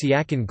all the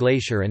Siachen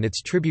Glacier and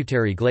its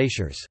tributary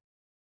glaciers.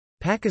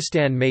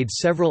 Pakistan made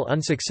several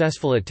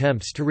unsuccessful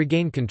attempts to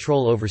regain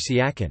control over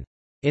Siachen.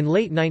 In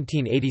late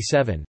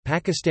 1987,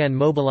 Pakistan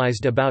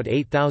mobilized about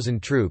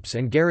 8,000 troops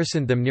and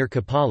garrisoned them near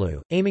Kapalu,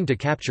 aiming to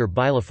capture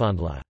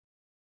Bilafondla.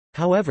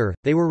 However,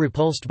 they were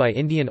repulsed by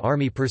Indian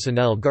Army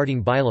personnel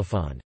guarding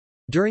Bilafond.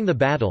 During the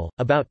battle,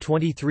 about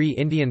 23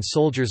 Indian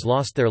soldiers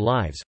lost their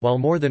lives, while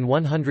more than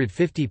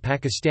 150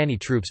 Pakistani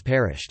troops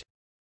perished.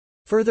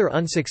 Further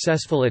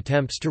unsuccessful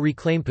attempts to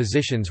reclaim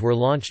positions were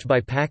launched by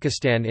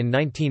Pakistan in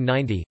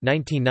 1990,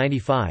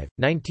 1995,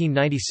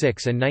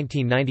 1996 and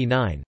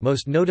 1999,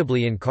 most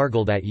notably in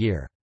Kargil that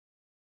year.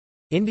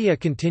 India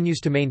continues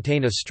to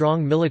maintain a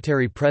strong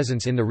military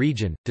presence in the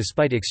region,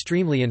 despite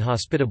extremely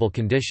inhospitable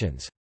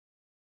conditions.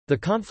 The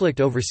conflict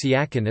over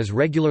Siachen is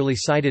regularly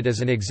cited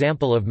as an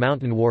example of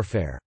mountain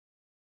warfare.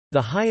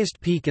 The highest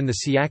peak in the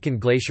Siachen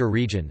Glacier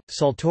region,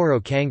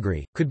 Saltoro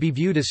Kangri, could be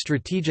viewed as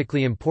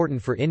strategically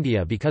important for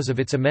India because of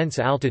its immense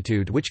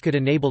altitude, which could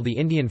enable the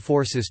Indian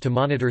forces to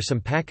monitor some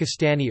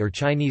Pakistani or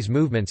Chinese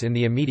movements in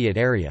the immediate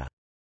area.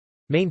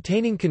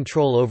 Maintaining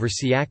control over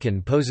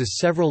Siachen poses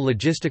several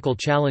logistical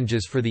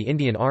challenges for the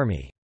Indian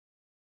Army.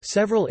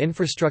 Several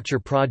infrastructure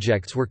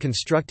projects were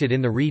constructed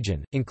in the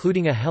region,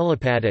 including a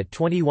helipad at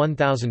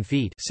 21,000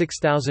 feet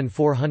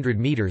 (6,400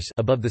 meters)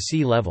 above the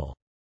sea level.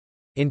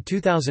 In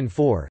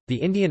 2004, the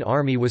Indian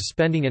Army was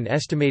spending an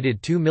estimated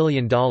 $2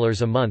 million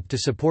a month to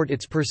support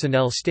its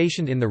personnel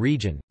stationed in the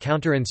region.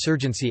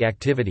 Counterinsurgency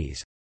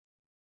activities.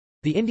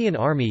 The Indian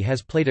Army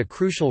has played a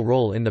crucial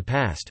role in the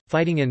past,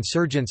 fighting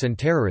insurgents and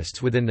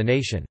terrorists within the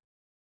nation.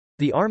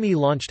 The Army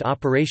launched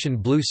Operation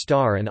Blue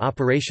Star and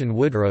Operation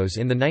Woodrose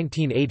in the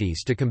 1980s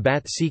to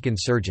combat Sikh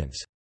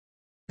insurgents.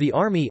 The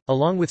Army,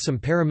 along with some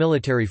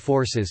paramilitary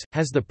forces,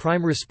 has the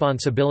prime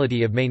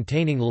responsibility of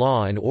maintaining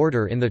law and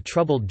order in the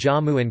troubled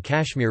Jammu and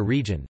Kashmir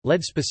region,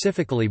 led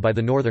specifically by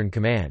the Northern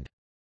Command.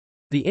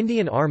 The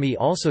Indian Army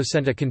also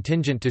sent a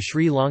contingent to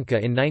Sri Lanka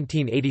in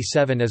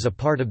 1987 as a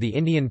part of the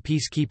Indian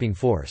peacekeeping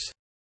force.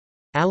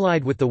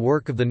 Allied with the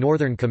work of the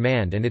Northern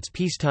Command and its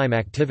peacetime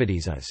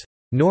activities is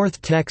North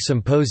Tech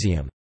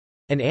Symposium,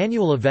 an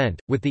annual event,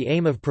 with the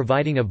aim of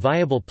providing a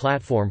viable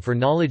platform for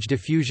knowledge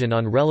diffusion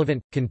on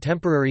relevant,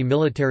 contemporary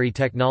military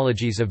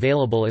technologies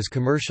available as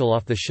commercial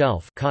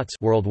off-the-shelf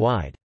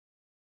worldwide.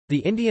 The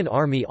Indian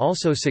Army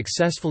also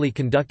successfully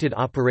conducted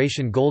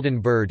Operation Golden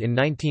Bird in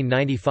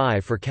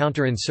 1995 for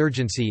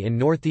counterinsurgency in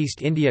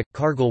northeast India.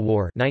 Kargil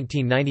War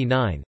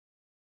 1999.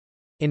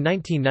 In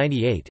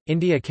 1998,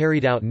 India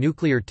carried out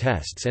nuclear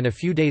tests and a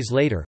few days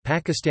later,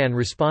 Pakistan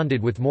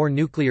responded with more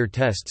nuclear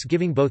tests,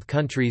 giving both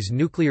countries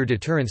nuclear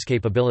deterrence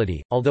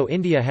capability, although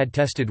India had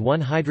tested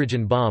one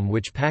hydrogen bomb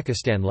which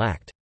Pakistan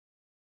lacked.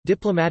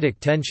 Diplomatic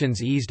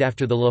tensions eased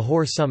after the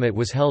Lahore summit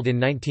was held in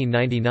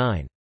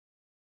 1999.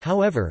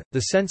 However,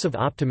 the sense of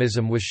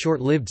optimism was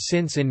short-lived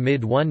since in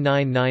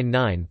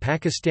mid-1999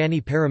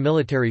 Pakistani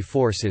paramilitary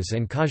forces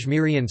and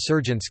Kashmiri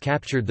insurgents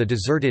captured the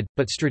deserted,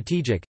 but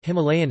strategic,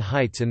 Himalayan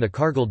heights in the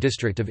Kargil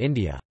district of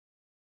India.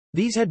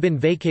 These had been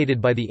vacated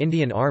by the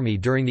Indian Army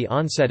during the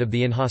onset of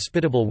the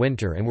inhospitable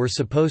winter and were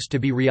supposed to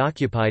be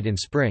reoccupied in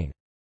spring.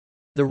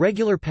 The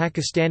regular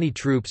Pakistani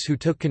troops who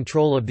took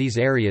control of these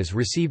areas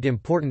received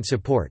important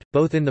support,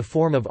 both in the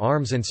form of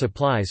arms and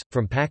supplies,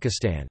 from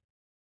Pakistan.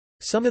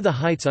 Some of the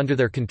heights under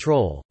their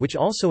control, which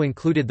also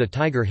included the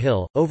Tiger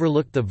Hill,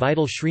 overlooked the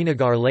vital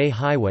Srinagar-Leh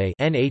Highway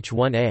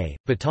NH1A,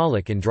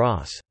 Batalik and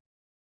Dras.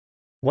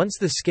 Once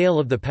the scale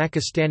of the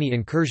Pakistani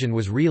incursion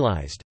was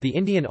realized, the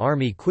Indian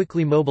Army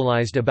quickly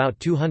mobilized about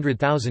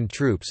 200,000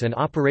 troops and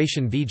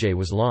Operation Vijay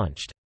was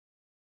launched.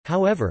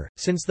 However,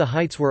 since the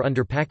heights were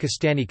under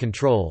Pakistani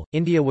control,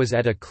 India was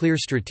at a clear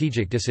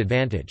strategic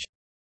disadvantage.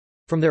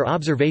 From their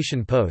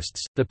observation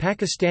posts, the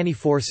Pakistani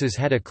forces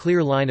had a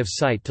clear line of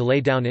sight to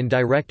lay down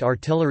indirect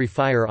artillery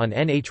fire on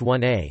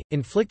NH1A,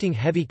 inflicting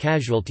heavy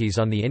casualties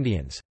on the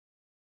Indians.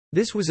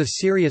 This was a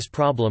serious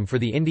problem for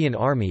the Indian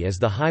Army as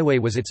the highway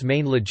was its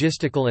main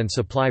logistical and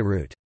supply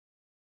route.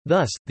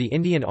 Thus, the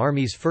Indian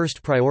Army's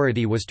first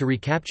priority was to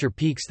recapture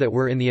peaks that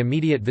were in the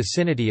immediate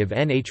vicinity of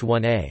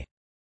NH1A.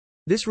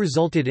 This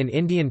resulted in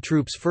Indian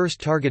troops first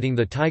targeting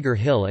the Tiger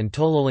Hill and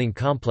Tololing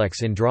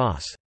complex in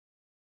Dras.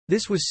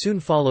 This was soon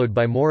followed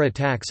by more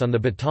attacks on the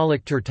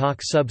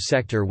Batalik-Turtok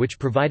sub-sector which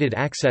provided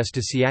access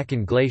to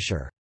Siachen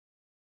Glacier.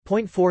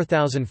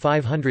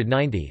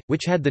 4590,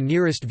 which had the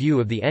nearest view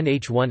of the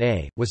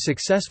NH1A, was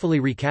successfully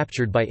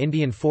recaptured by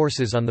Indian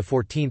forces on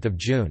 14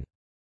 June.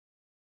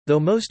 Though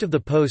most of the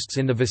posts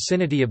in the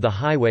vicinity of the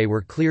highway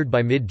were cleared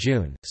by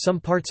mid-June, some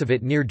parts of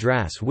it near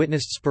Dras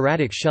witnessed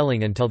sporadic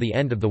shelling until the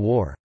end of the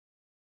war.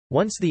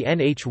 Once the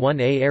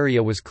NH1A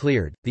area was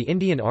cleared, the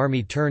Indian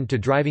Army turned to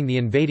driving the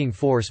invading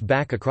force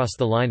back across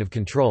the line of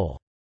control.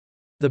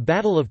 The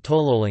Battle of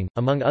Tololing,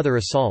 among other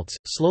assaults,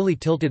 slowly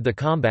tilted the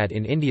combat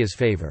in India's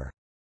favour.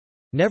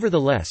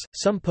 Nevertheless,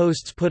 some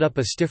posts put up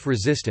a stiff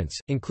resistance,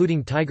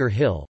 including Tiger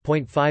Hill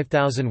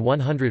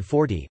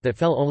that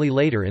fell only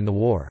later in the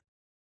war.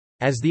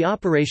 As the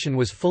operation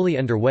was fully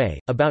underway,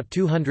 about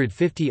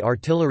 250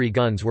 artillery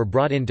guns were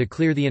brought in to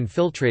clear the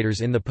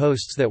infiltrators in the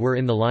posts that were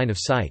in the line of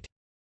sight.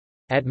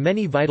 At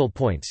many vital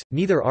points,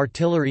 neither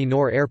artillery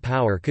nor air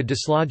power could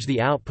dislodge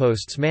the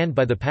outposts manned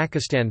by the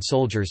Pakistan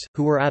soldiers,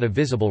 who were out of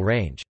visible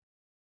range.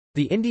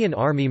 The Indian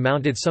Army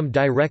mounted some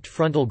direct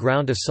frontal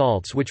ground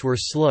assaults which were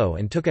slow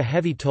and took a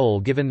heavy toll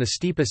given the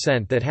steep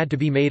ascent that had to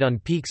be made on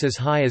peaks as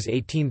high as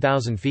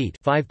 18,000 feet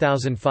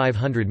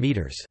 (5,500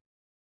 meters).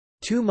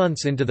 2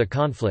 months into the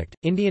conflict,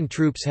 Indian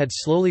troops had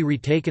slowly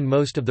retaken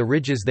most of the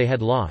ridges they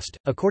had lost.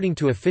 According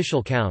to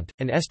official count,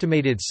 an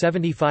estimated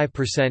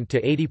 75%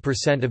 to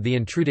 80% of the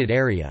intruded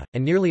area,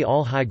 and nearly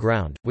all high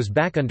ground, was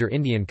back under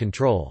Indian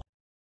control.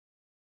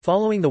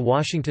 Following the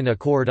Washington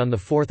Accord on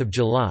 4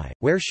 July,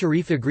 where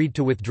Sharif agreed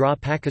to withdraw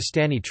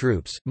Pakistani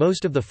troops,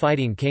 most of the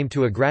fighting came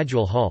to a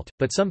gradual halt,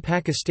 but some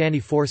Pakistani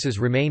forces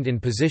remained in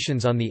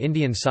positions on the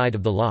Indian side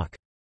of the loch.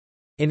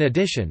 In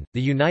addition,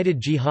 the United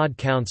Jihad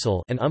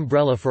Council, an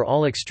umbrella for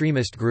all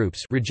extremist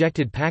groups,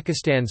 rejected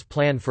Pakistan's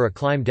plan for a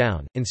climb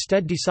down,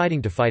 instead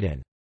deciding to fight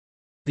in.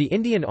 The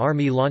Indian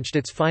Army launched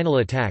its final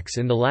attacks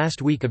in the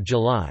last week of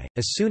July.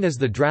 As soon as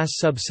the Dras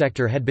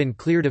subsector had been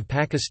cleared of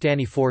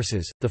Pakistani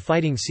forces, the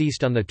fighting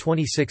ceased on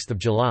 26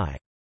 July.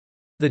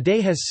 The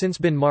day has since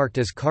been marked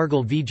as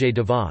Kargil Vijay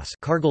Divas,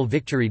 Kargil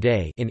Victory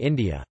Day in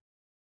India.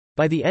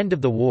 By the end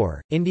of the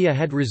war, India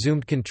had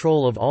resumed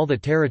control of all the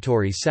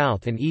territory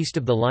south and east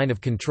of the line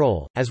of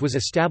control, as was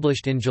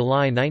established in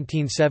July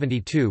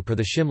 1972 per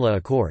the Shimla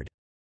Accord.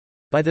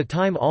 By the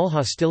time all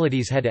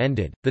hostilities had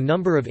ended, the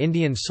number of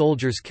Indian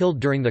soldiers killed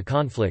during the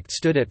conflict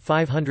stood at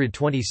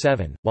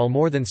 527, while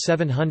more than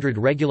 700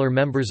 regular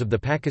members of the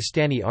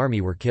Pakistani army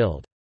were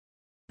killed.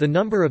 The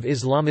number of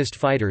Islamist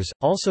fighters,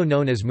 also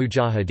known as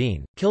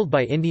Mujahideen, killed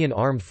by Indian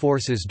armed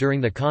forces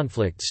during the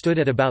conflict stood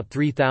at about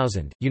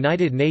 3,000.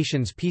 United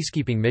Nations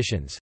peacekeeping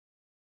missions.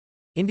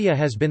 India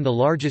has been the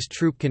largest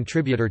troop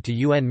contributor to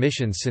UN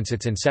missions since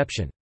its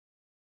inception.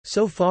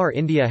 So far,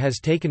 India has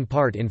taken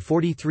part in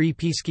 43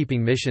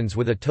 peacekeeping missions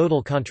with a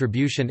total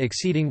contribution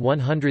exceeding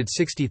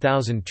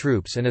 160,000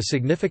 troops and a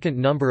significant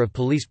number of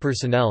police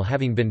personnel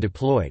having been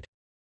deployed.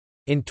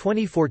 In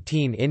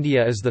 2014,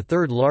 India is the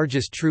third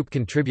largest troop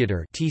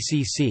contributor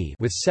 (TCC)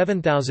 with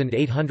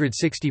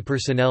 7,860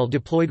 personnel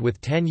deployed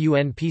with 10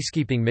 UN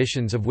peacekeeping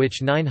missions, of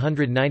which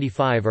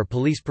 995 are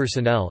police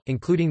personnel,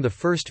 including the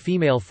first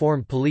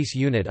female-formed police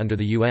unit under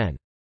the UN.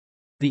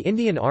 The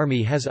Indian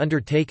Army has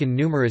undertaken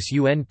numerous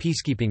UN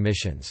peacekeeping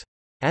missions.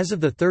 As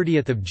of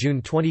 30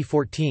 June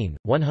 2014,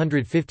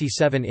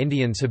 157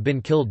 Indians have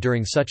been killed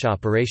during such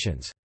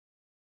operations.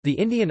 The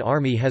Indian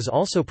Army has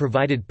also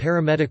provided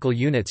paramedical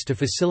units to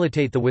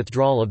facilitate the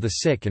withdrawal of the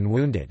sick and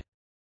wounded.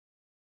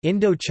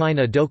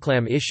 Indo-China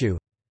Doklam issue.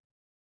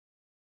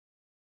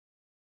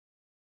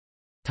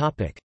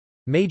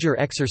 Major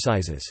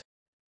exercises.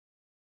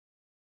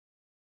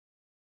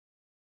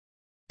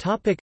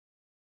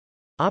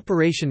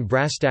 Operation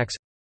Brasstacks.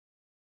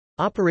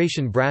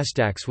 Operation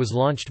Brasstacks was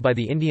launched by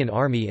the Indian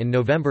Army in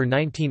November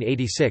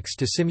 1986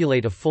 to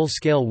simulate a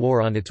full-scale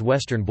war on its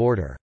western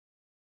border.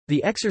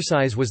 The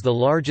exercise was the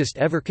largest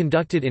ever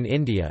conducted in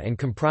India and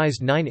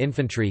comprised 9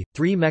 infantry,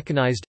 3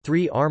 mechanized,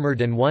 3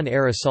 armoured and 1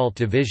 air assault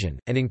division,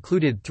 and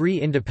included 3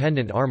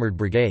 independent armoured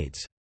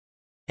brigades.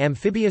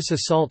 Amphibious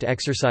assault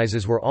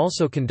exercises were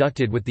also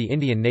conducted with the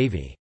Indian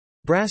Navy.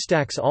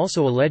 Brasstacks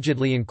also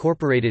allegedly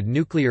incorporated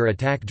nuclear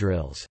attack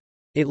drills.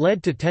 It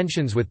led to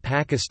tensions with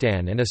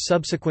Pakistan and a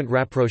subsequent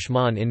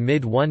rapprochement in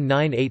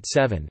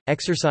mid-1987.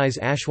 Exercise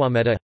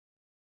Ashwamedha.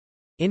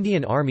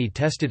 Indian Army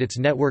tested its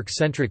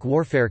network-centric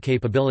warfare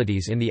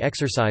capabilities in the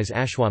exercise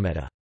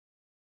Ashwamedha.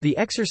 The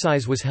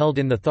exercise was held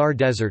in the Thar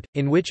Desert,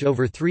 in which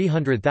over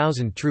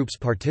 300,000 troops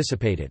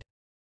participated.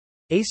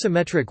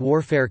 Asymmetric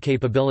warfare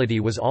capability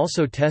was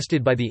also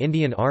tested by the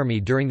Indian Army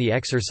during the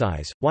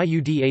exercise.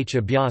 Yudh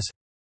Abhyas.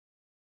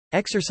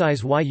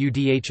 Exercise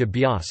Yudh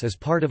Abhyas is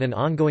part of an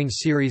ongoing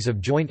series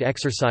of joint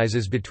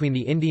exercises between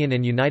the Indian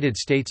and United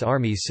States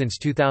armies since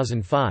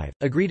 2005,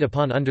 agreed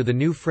upon under the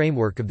new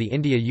framework of the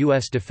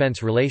India-US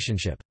defense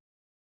relationship.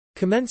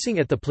 Commencing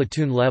at the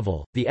platoon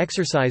level, the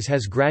exercise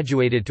has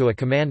graduated to a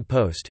command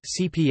post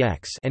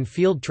 (CPX) and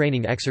field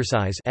training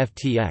exercise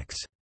 (FTX).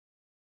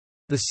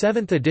 The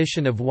 7th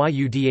edition of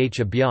Yudh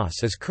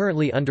Abhyas is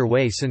currently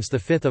underway since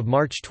 5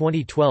 March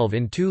 2012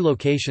 in 2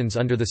 locations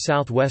under the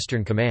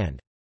Southwestern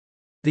Command.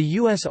 The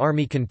U.S.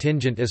 Army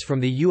contingent is from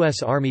the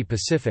U.S. Army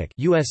Pacific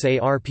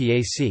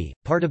USARPAC,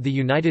 part of the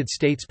United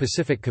States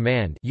Pacific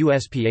Command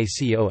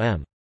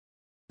USPACOM.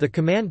 The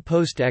command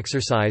post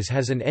exercise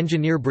has an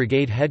engineer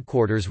brigade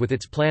headquarters with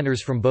its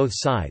planners from both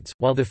sides,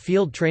 while the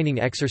field training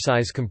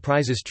exercise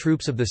comprises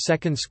troops of the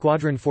 2nd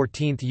Squadron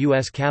 14th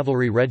U.S.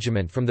 Cavalry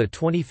Regiment from the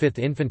 25th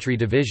Infantry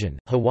Division,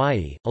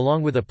 Hawaii,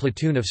 along with a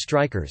platoon of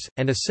strikers,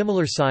 and a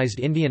similar-sized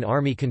Indian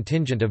Army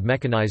contingent of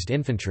mechanized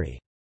infantry.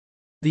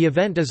 The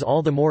event is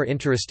all the more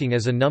interesting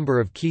as a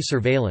number of key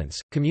surveillance,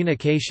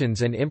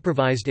 communications and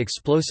improvised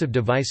explosive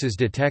devices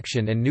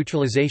detection and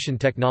neutralization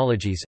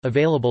technologies,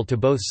 available to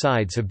both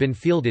sides have been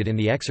fielded in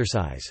the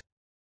exercise.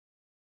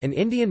 An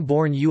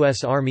Indian-born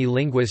U.S. Army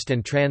linguist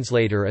and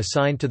translator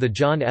assigned to the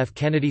John F.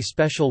 Kennedy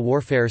Special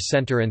Warfare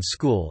Center and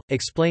School,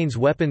 explains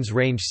weapons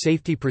range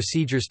safety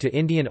procedures to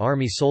Indian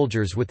Army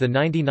soldiers with the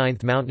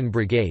 99th Mountain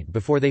Brigade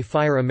before they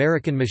fire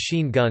American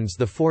machine guns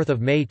 4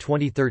 May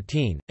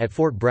 2013, at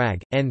Fort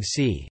Bragg,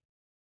 NC.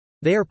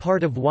 They are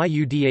part of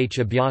Yudh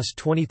Abhyas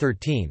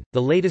 2013,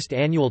 the latest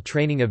annual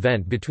training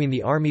event between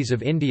the armies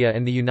of India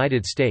and the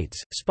United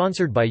States,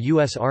 sponsored by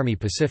U.S. Army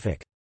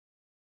Pacific.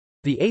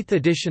 The 8th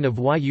edition of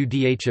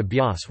Yudh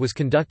Abhyas was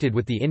conducted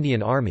with the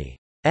Indian Army's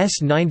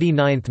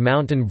 99th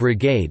Mountain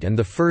Brigade and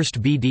the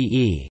 1st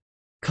BDE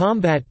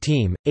Combat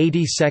Team,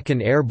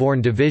 82nd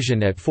Airborne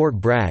Division at Fort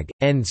Bragg,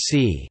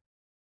 NC.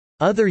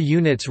 Other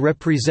units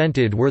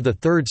represented were the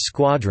 3rd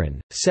Squadron,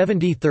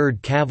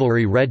 73rd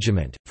Cavalry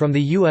Regiment, from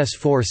the U.S.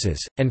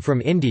 Forces, and from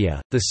India,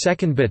 the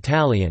 2nd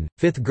Battalion,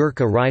 5th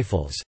Gurkha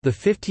Rifles, the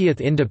 50th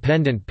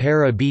Independent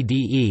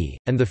Para-BDE,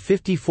 and the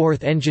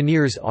 54th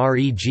Engineers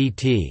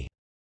REGT.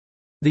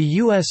 The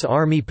U.S.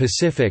 Army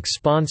Pacific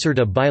sponsored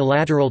a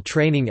bilateral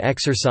training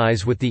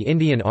exercise with the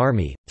Indian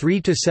Army,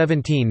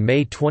 3–17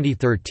 May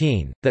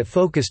 2013, that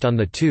focused on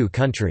the two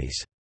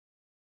countries'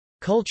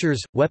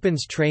 cultures,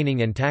 weapons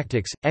training and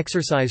tactics.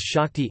 Exercise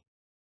Shakti.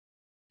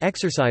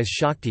 Exercise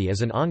Shakti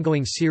is an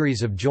ongoing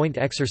series of joint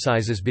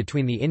exercises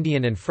between the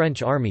Indian and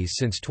French armies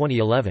since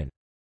 2011.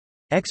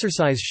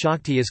 Exercise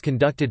Shakti is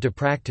conducted to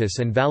practice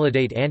and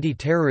validate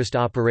anti-terrorist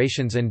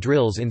operations and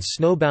drills in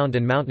snowbound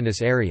and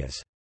mountainous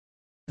areas.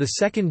 The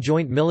second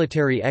joint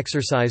military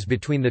exercise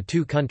between the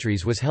two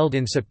countries was held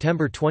in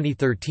September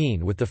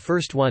 2013, with the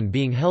first one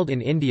being held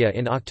in India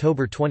in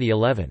October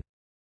 2011.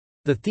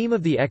 The theme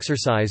of the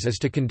exercise is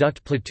to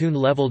conduct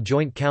platoon-level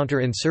joint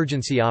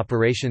counter-insurgency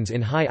operations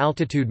in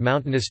high-altitude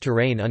mountainous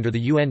terrain under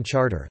the UN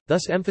Charter,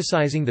 thus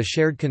emphasizing the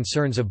shared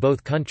concerns of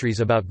both countries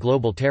about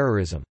global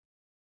terrorism.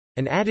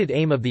 An added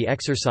aim of the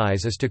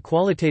exercise is to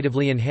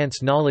qualitatively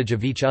enhance knowledge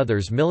of each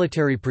other's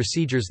military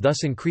procedures,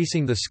 thus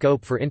increasing the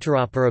scope for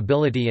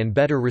interoperability and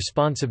better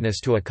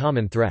responsiveness to a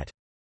common threat.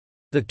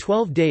 The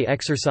 12-day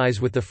exercise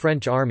with the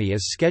French Army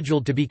is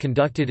scheduled to be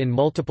conducted in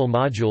multiple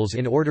modules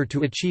in order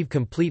to achieve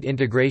complete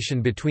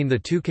integration between the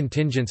two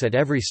contingents at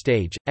every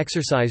stage.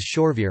 Exercise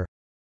Shoorveer.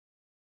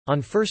 On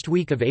first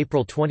week of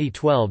April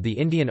 2012, the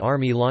Indian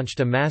Army launched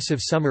a massive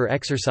summer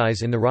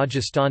exercise in the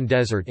Rajasthan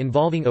desert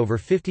involving over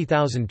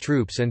 50,000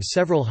 troops and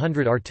several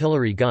hundred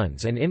artillery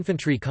guns and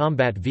infantry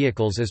combat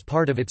vehicles as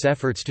part of its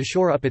efforts to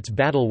shore up its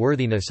battle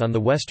worthiness on the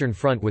Western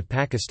Front with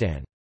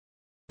Pakistan.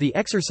 The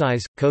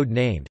exercise,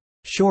 code-named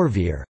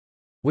Shoorveer,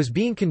 was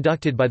being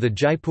conducted by the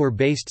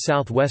Jaipur-based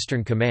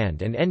South-Western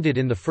Command and ended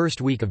in the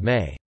first week of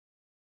May.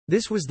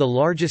 This was the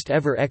largest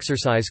ever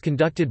exercise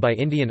conducted by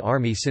Indian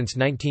Army since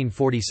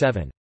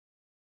 1947.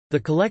 The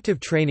collective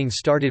training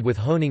started with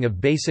honing of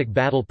basic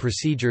battle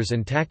procedures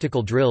and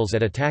tactical drills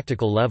at a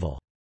tactical level.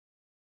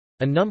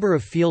 A number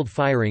of field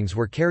firings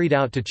were carried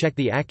out to check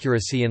the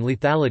accuracy and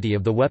lethality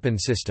of the weapon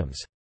systems.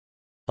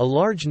 A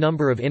large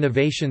number of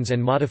innovations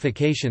and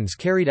modifications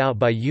carried out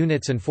by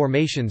units and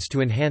formations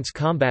to enhance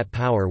combat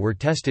power were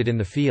tested in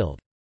the field.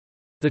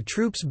 The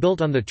troops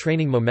built on the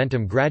training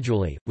momentum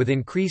gradually, with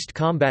increased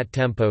combat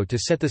tempo to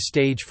set the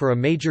stage for a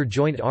major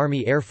joint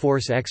Army-Air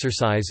Force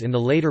exercise in the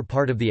later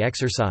part of the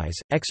exercise,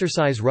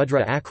 Exercise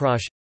Rudra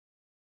Akrosh.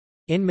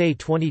 In May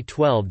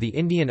 2012 the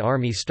Indian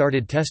Army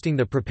started testing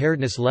the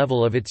preparedness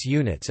level of its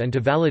units and to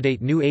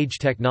validate new age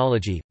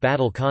technology,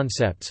 battle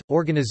concepts,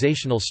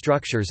 organizational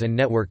structures and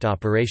networked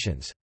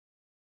operations.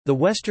 The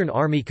Western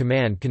Army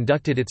Command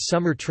conducted its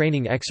summer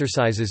training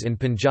exercises in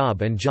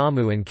Punjab and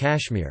Jammu and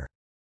Kashmir.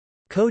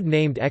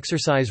 Code-named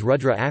Exercise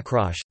Rudra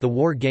Akrosh, the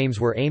war games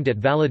were aimed at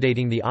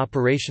validating the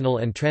operational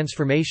and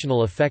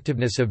transformational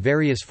effectiveness of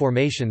various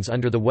formations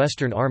under the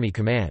Western Army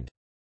Command.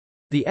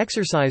 The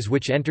exercise,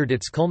 which entered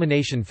its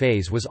culmination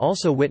phase, was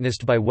also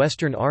witnessed by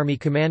Western Army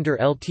Commander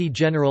Lt.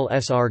 General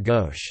S.R.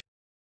 Ghosh.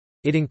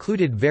 It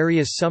included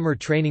various summer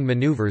training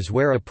maneuvers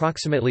where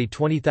approximately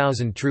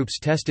 20,000 troops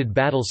tested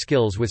battle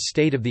skills with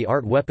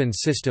state-of-the-art weapons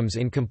systems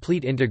in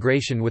complete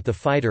integration with the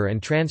fighter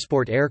and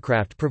transport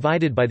aircraft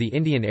provided by the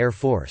Indian Air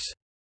Force.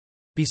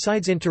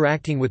 Besides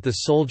interacting with the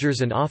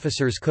soldiers and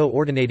officers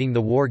coordinating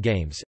the war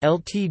games,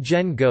 Lt.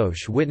 Gen.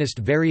 Ghosh witnessed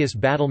various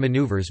battle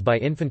maneuvers by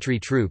infantry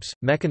troops,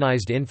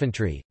 mechanized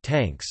infantry,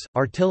 tanks,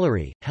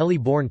 artillery,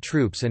 heli-borne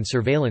troops and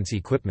surveillance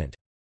equipment.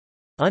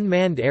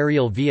 Unmanned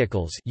aerial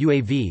vehicles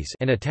 (UAVs)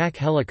 and attack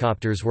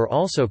helicopters were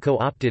also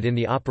co-opted in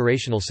the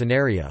operational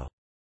scenario.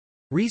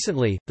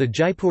 Recently, the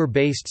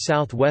Jaipur-based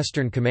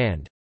South-Western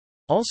Command,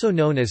 also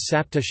known as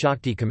Sapta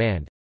Shakti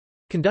Command,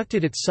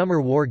 conducted its summer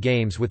war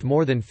games with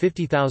more than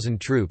 50,000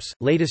 troops,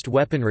 latest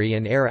weaponry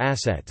and air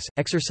assets,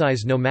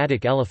 Exercise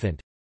Nomadic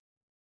Elephant.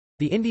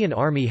 The Indian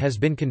Army has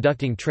been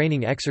conducting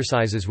training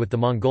exercises with the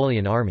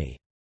Mongolian Army.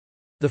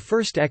 The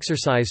first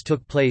exercise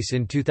took place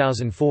in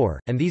 2004,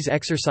 and these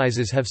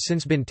exercises have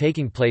since been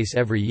taking place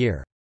every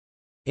year.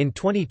 In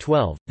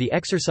 2012, the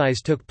exercise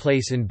took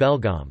place in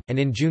Belgaum, and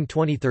in June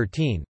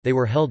 2013, they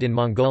were held in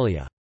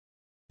Mongolia.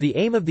 The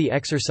aim of the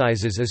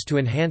exercises is to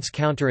enhance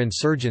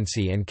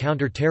counterinsurgency and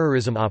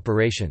counter-terrorism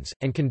operations,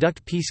 and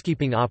conduct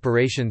peacekeeping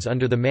operations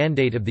under the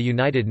mandate of the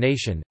United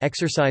Nations.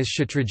 Exercise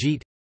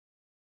Kshatrajit.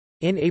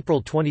 In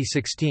April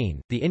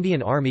 2016, the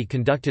Indian Army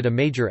conducted a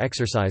major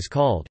exercise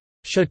called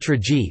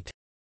Kshatrajit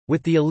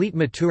with the elite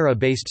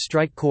Mathura-based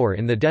strike corps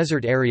in the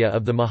desert area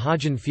of the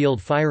Mahajan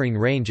Field Firing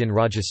Range in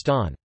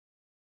Rajasthan.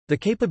 The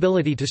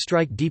capability to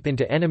strike deep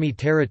into enemy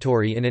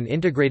territory in an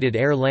integrated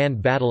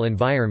air-land battle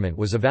environment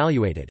was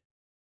evaluated.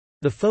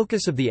 The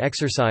focus of the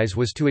exercise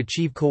was to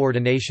achieve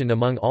coordination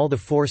among all the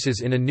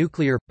forces in a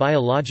nuclear,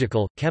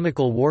 biological,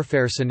 chemical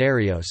warfare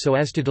scenario so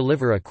as to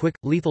deliver a quick,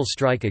 lethal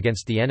strike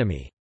against the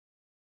enemy.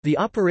 The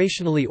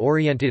operationally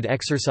oriented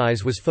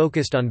exercise was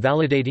focused on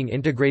validating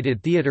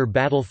integrated theater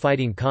battle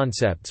fighting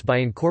concepts by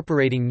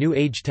incorporating new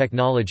age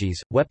technologies,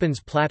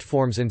 weapons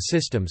platforms and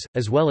systems,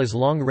 as well as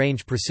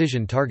long-range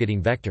precision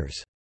targeting vectors.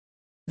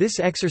 This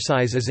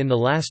exercise is in the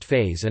last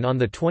phase, and on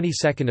the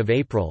 22nd of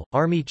April,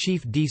 Army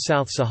Chief D.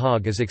 South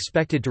Sahag is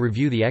expected to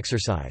review the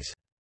exercise.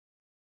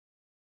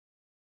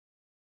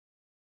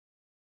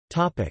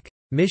 Topic: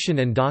 Mission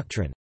and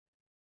doctrine.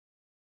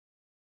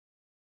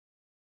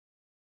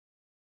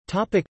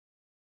 Topic: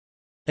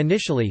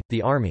 Initially,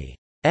 the Army's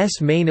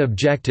main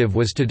objective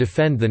was to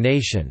defend the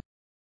nation's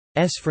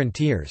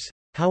frontiers.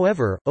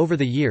 However, over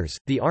the years,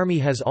 the Army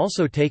has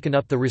also taken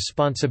up the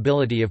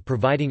responsibility of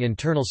providing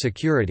internal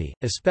security,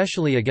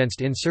 especially against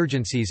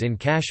insurgencies in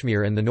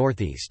Kashmir and the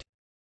northeast.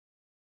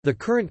 The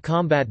current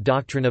combat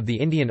doctrine of the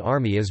Indian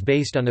Army is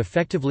based on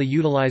effectively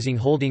utilizing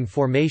holding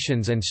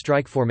formations and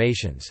strike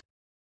formations.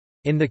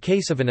 In the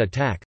case of an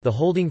attack, the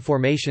holding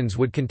formations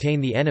would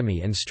contain the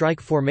enemy and strike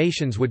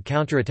formations would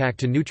counterattack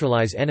to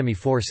neutralize enemy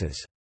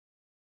forces.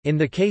 In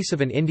the case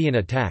of an Indian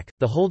attack,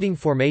 the holding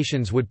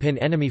formations would pin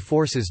enemy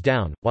forces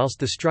down, whilst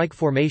the strike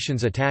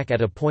formations attack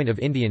at a point of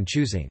Indian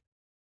choosing.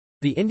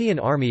 The Indian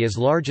Army is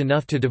large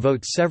enough to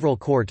devote several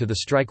corps to the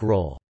strike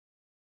role.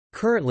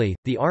 Currently,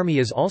 the Army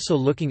is also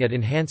looking at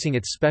enhancing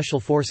its special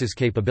forces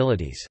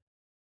capabilities.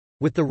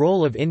 With the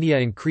role of India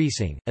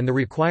increasing, and the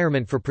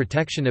requirement for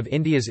protection of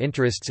India's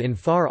interests in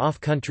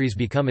far-off countries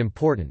become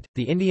important,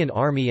 the Indian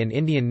Army and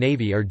Indian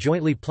Navy are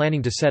jointly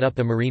planning to set up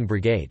a Marine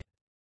Brigade.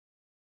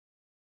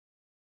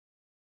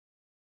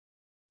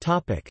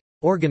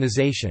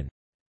 Organization.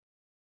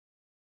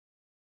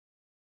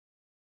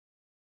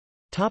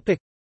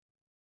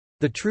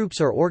 The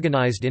troops are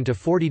organized into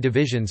 40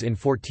 divisions in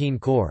 14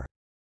 corps.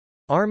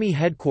 Army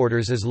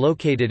headquarters is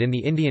located in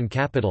the Indian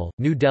capital,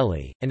 New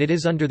Delhi, and it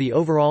is under the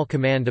overall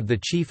command of the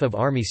Chief of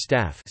Army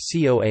Staff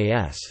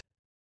 (COAS).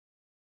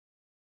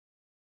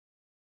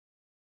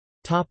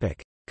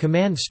 Topic: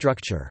 Command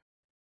structure.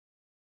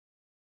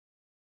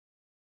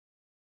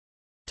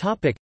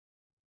 Topic: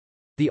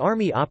 The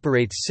Army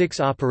operates 6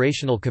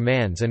 operational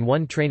commands and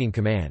 1 training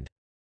command.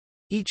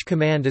 Each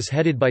command is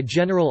headed by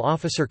General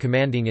Officer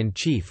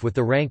Commanding-in-Chief with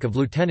the rank of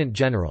Lieutenant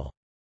General.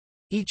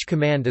 Each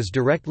command is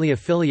directly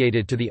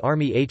affiliated to the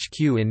Army HQ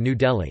in New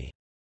Delhi.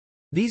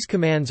 These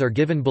commands are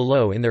given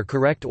below in their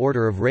correct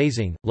order of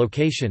raising,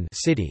 location,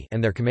 city,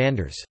 and their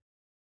commanders.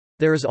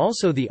 There is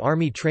also the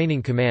Army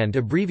Training Command,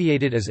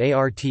 abbreviated as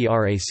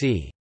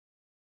ARTRAC.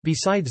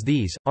 Besides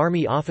these,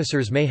 Army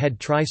officers may head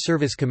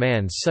tri-service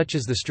commands such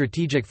as the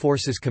Strategic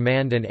Forces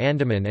Command and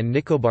Andaman and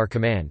Nicobar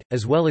Command,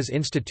 as well as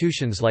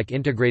institutions like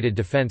Integrated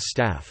Defence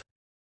Staff.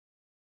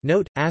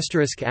 Note: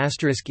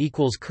 ***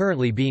 equals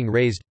currently being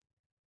raised.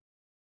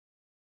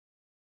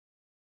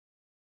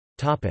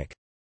 Topic: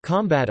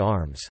 Combat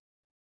arms.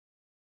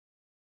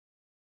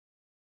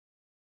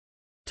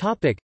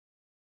 Topic: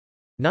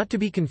 Not to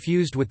be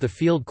confused with the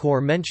field corps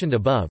mentioned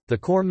above, the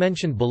corps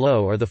mentioned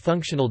below are the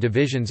functional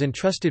divisions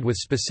entrusted with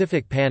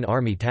specific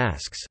Pan-Army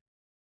tasks.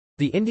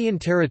 The Indian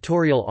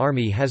Territorial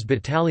Army has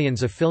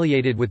battalions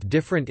affiliated with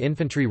different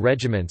infantry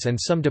regiments and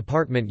some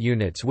department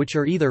units which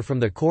are either from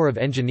the Corps of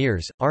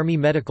Engineers, Army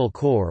Medical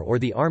Corps or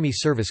the Army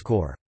Service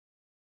Corps.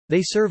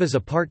 They serve as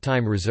a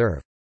part-time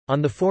reserve.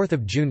 On 4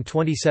 June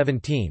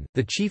 2017,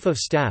 the Chief of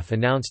Staff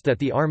announced that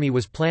the Army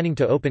was planning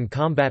to open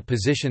combat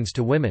positions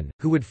to women,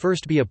 who would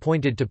first be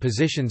appointed to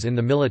positions in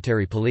the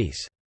military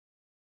police.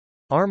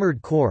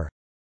 Armored Corps.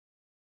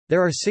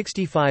 There are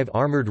 65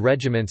 armored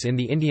regiments in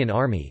the Indian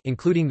Army,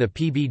 including the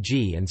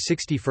PBG and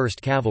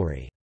 61st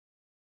Cavalry.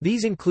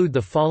 These include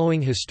the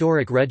following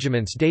historic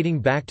regiments dating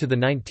back to the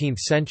 19th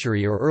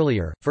century or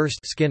earlier: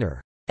 1st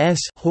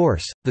Skinner's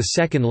Horse, the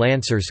 2nd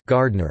Lancers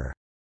Gardner's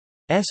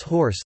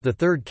Horse, the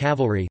 3rd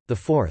Cavalry, the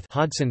 4th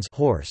Hodson's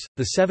Horse,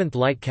 the 7th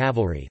Light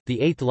Cavalry, the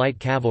 8th Light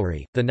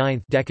Cavalry, the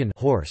 9th Deccan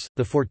Horse,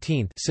 the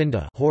 14th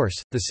Scinde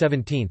Horse, the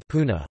 17th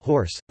Pune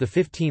Horse, the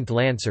 15th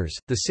Lancers,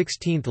 the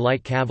 16th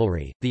Light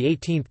Cavalry, the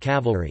 18th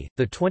Cavalry,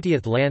 the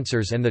 20th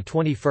Lancers and the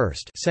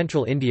 21st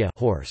Central India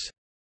Horse.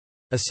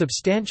 A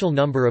substantial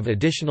number of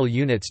additional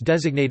units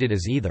designated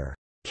as either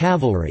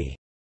cavalry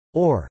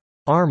or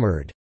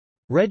armored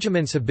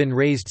regiments have been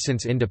raised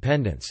since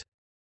independence.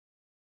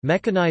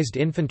 Mechanized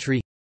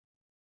infantry.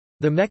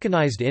 The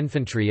mechanized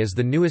infantry is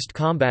the newest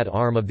combat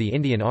arm of the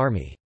Indian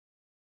Army.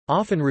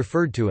 Often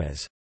referred to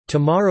as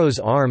tomorrow's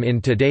arm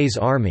in today's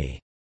army.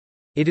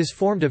 It is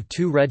formed of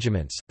 2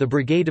 regiments, the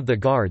Brigade of the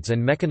Guards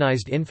and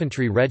Mechanized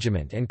Infantry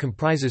Regiment, and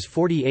comprises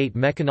 48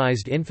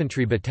 mechanized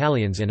infantry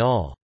battalions in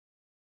all.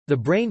 The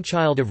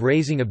brainchild of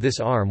raising of this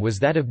arm was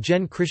that of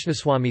Gen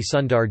Krishnaswamy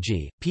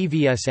Sundarji,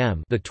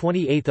 PVSM, the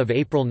 28th of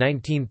April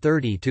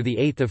 1930 to the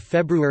 8th of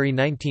February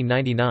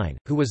 1999,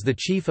 who was the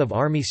Chief of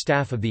Army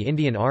Staff of the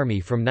Indian Army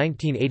from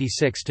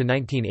 1986 to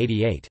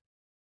 1988.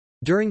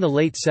 During the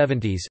late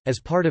 70s,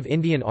 as part of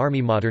Indian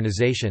Army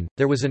modernization,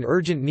 there was an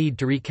urgent need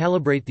to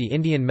recalibrate the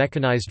Indian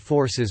mechanized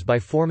forces by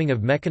forming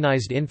of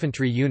mechanized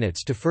infantry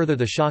units to further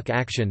the shock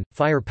action,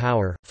 fire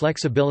power,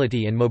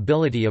 flexibility and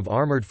mobility of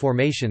armored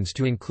formations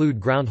to include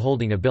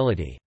ground-holding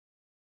ability.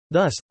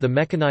 Thus, the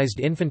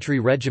Mechanized Infantry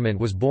Regiment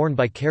was born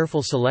by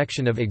careful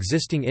selection of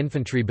existing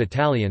infantry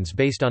battalions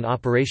based on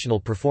operational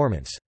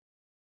performance.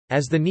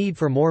 As the need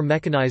for more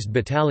mechanized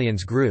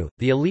battalions grew,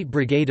 the elite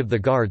brigade of the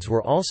Guards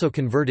were also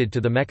converted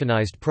to the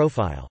mechanized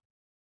profile.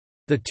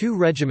 The 2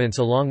 regiments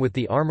along with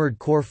the Armored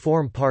Corps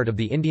form part of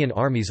the Indian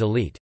Army's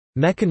elite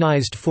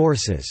mechanized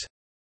forces.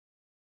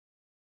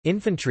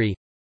 Infantry.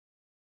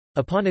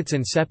 Upon its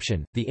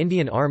inception, the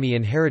Indian Army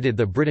inherited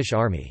the British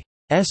Army's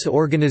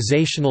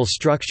organisational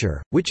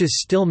structure, which is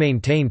still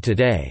maintained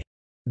today.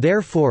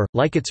 Therefore,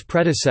 like its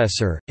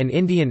predecessor, an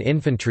Indian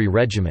Infantry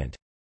Regiment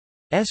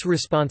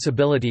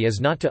responsibility is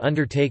not to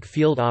undertake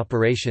field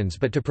operations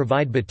but to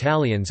provide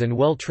battalions and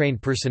well-trained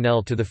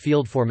personnel to the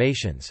field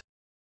formations.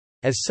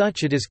 As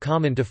such, it is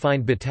common to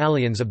find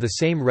battalions of the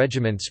same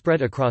regiment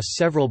spread across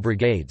several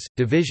brigades,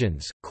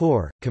 divisions,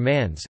 corps,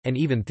 commands, and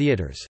even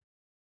theatres.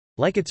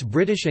 Like its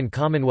British and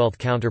Commonwealth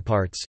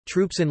counterparts,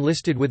 troops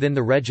enlisted within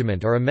the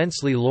regiment are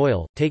immensely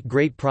loyal, take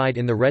great pride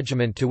in the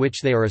regiment to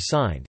which they are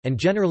assigned, and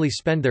generally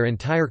spend their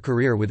entire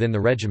career within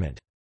the regiment.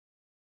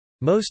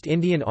 Most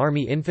Indian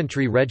Army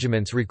infantry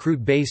regiments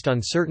recruit based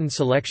on certain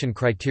selection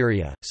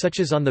criteria, such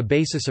as on the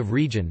basis of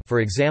region, for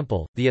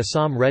example, the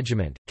Assam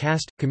Regiment,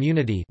 caste,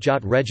 community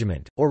Jat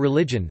Regiment, or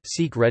religion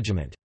Sikh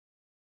Regiment.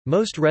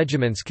 Most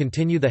regiments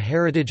continue the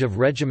heritage of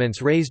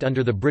regiments raised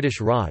under the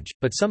British Raj,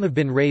 but some have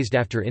been raised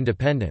after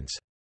independence.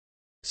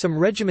 Some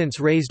regiments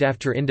raised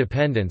after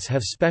independence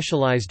have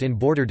specialised in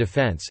border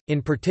defence,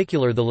 in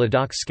particular the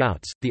Ladakh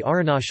Scouts, the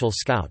Arunachal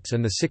Scouts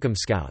and the Sikkim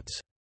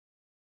Scouts.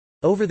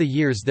 Over the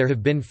years there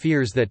have been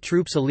fears that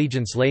troops'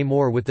 allegiance lay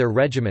more with their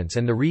regiments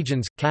and the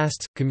regions,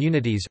 castes,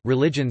 communities,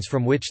 religions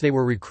from which they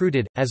were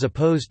recruited, as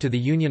opposed to the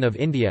Union of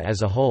India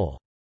as a whole.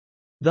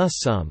 Thus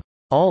some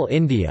All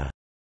India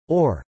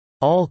or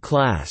All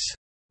Class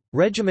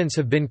Regiments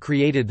have been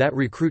created that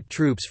recruit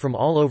troops from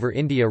all over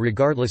India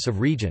regardless of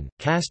region,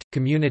 caste,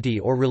 community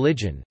or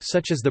religion,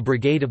 such as the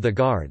Brigade of the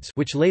Guards,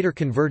 which later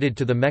converted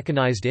to the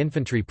mechanized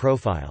infantry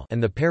profile,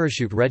 and the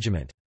Parachute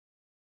Regiment.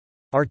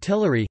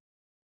 Artillery.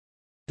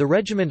 The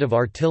Regiment of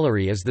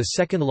Artillery is the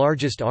second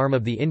largest arm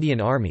of the Indian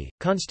Army,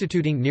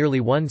 constituting nearly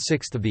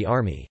 1/6 of the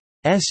Army's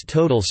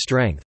total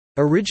strength.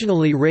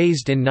 Originally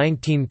raised in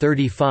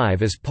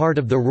 1935 as part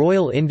of the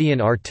Royal Indian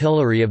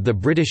Artillery of the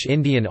British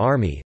Indian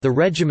Army, the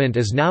regiment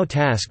is now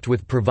tasked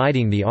with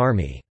providing the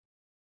Army's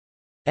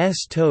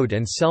towed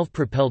and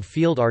self-propelled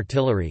field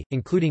artillery,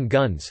 including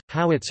guns,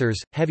 howitzers,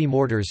 heavy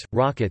mortars,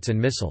 rockets and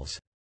missiles.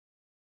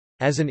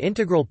 As an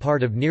integral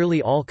part of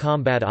nearly all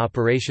combat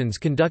operations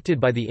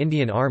conducted by the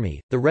Indian Army,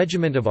 the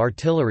Regiment of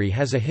Artillery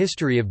has a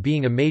history of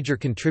being a major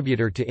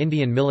contributor to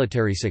Indian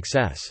military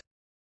success.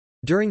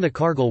 During the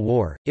Kargil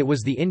War, it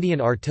was the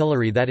Indian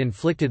artillery that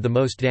inflicted the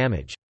most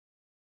damage.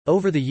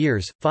 Over the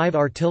years, 5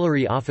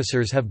 artillery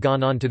officers have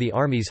gone on to the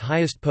Army's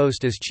highest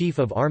post as Chief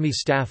of Army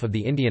Staff of the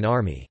Indian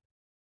Army.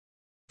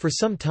 For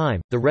some time,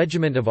 the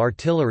Regiment of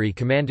Artillery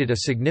commanded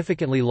a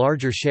significantly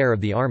larger share of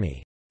the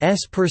Army's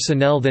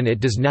personnel than it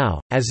does now,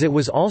 as it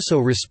was also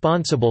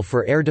responsible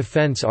for air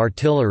defense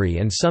artillery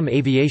and some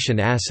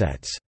aviation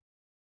assets.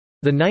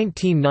 The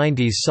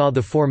 1990s saw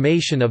the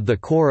formation of the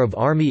Corps of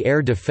Army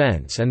Air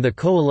Defense and the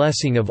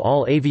coalescing of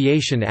all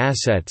aviation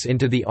assets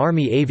into the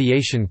Army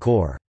Aviation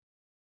Corps.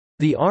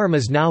 The arm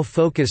is now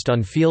focused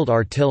on field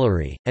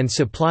artillery, and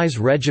supplies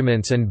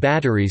regiments and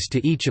batteries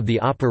to each of the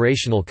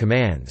operational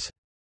commands.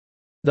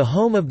 The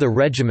home of the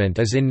regiment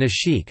is in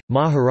Nashik,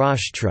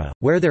 Maharashtra,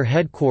 where their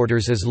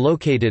headquarters is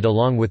located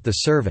along with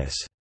the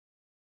service's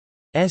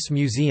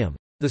museum.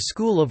 The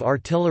School of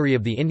Artillery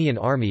of the Indian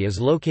Army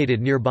is located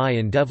nearby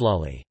in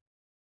Devlali.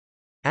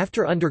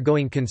 After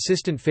undergoing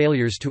consistent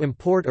failures to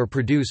import or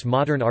produce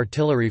modern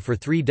artillery for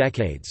 3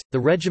 decades, the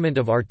Regiment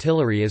of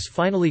Artillery is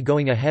finally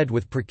going ahead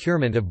with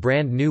procurement of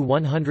brand new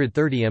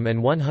 130mm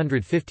and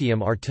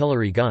 150mm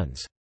artillery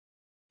guns.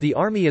 The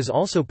Army is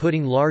also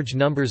putting large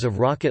numbers of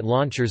rocket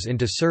launchers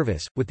into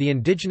service, with the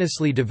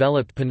indigenously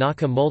developed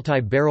Pinaka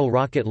multi-barrel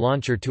rocket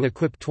launcher to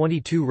equip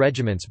 22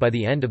 regiments by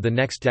the end of the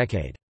next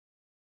decade.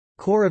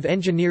 Corps of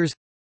Engineers,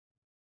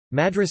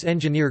 Madras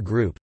Engineer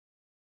Group,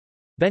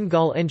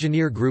 Bengal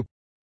Engineer Group,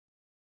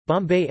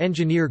 Bombay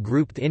Engineer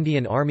Group. The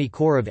Indian Army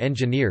Corps of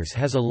Engineers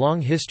has a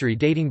long history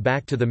dating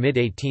back to the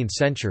mid-18th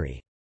century.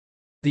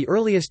 The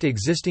earliest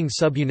existing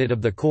subunit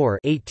of the Corps,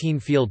 18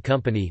 Field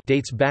Company,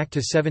 dates back to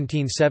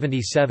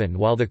 1777,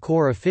 while the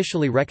Corps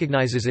officially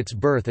recognizes its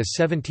birth as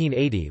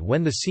 1780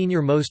 when the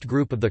senior-most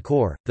group of the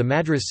Corps, the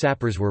Madras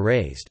Sappers, were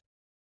raised.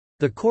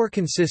 The Corps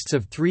consists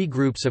of 3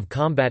 groups of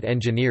combat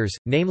engineers,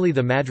 namely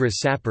the Madras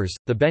Sappers,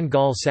 the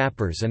Bengal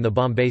Sappers and the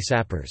Bombay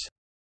Sappers.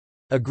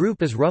 A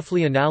group is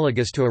roughly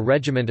analogous to a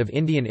regiment of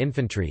Indian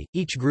infantry,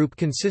 each group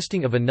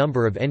consisting of a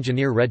number of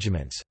engineer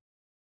regiments.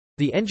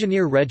 The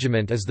Engineer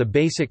Regiment is the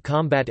basic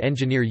combat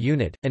engineer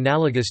unit,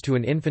 analogous to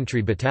an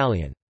infantry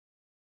battalion.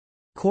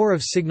 Corps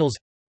of Signals.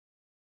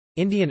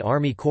 Indian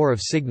Army Corps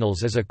of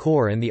Signals is a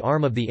corps and the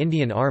arm of the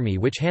Indian Army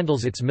which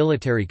handles its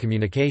military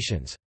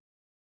communications.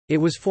 It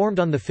was formed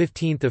on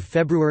 15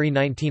 February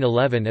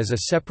 1911 as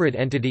a separate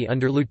entity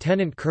under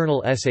Lieutenant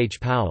Colonel S. H.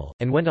 Powell,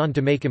 and went on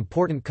to make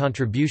important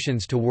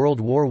contributions to World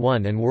War I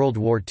and World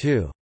War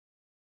II.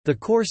 The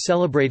Corps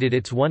celebrated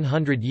its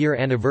 100-year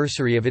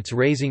anniversary of its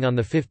raising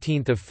on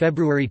 15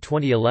 February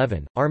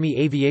 2011. Army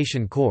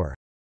Aviation Corps.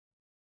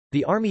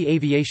 The Army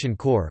Aviation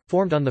Corps,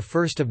 formed on 1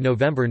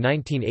 November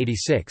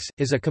 1986,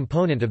 is a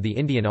component of the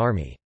Indian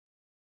Army.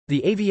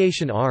 The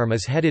aviation arm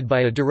is headed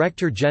by a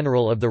Director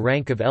General of the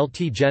rank of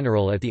Lt.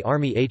 General at the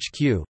Army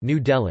HQ, New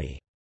Delhi.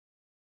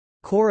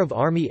 Corps of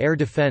Army Air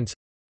Defense.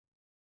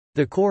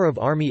 The Corps of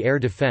Army Air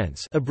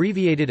Defense,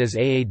 abbreviated as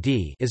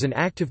AAD, is an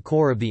active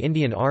corps of the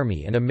Indian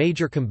Army and a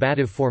major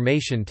combative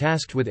formation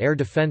tasked with air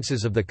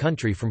defences of the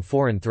country from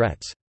foreign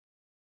threats.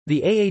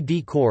 The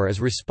AAD Corps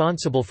is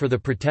responsible for the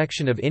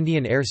protection of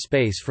Indian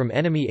airspace from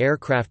enemy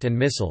aircraft and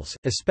missiles,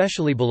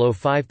 especially below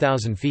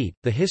 5,000 feet.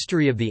 The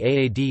history of the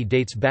AAD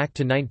dates back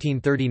to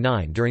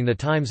 1939 during the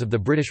times of the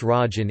British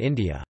Raj in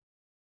India.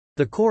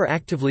 The Corps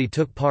actively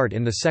took part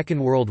in the Second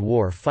World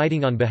War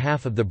fighting on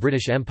behalf of the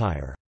British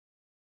Empire.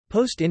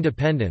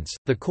 Post-independence,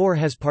 the Corps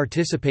has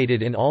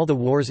participated in all the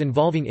wars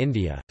involving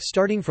India,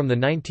 starting from the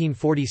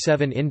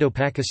 1947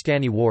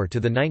 Indo-Pakistani War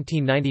to the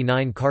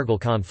 1999 Kargil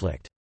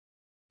conflict.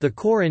 The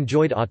Corps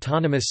enjoyed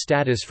autonomous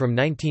status from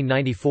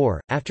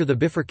 1994, after the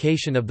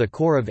bifurcation of the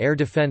Corps of Air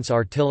Defense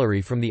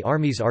Artillery from the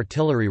Army's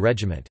Artillery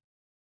Regiment.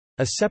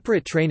 A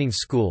separate training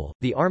school,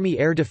 the Army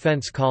Air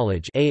Defense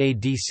College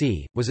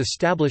 (AADC), was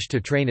established to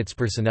train its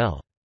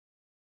personnel.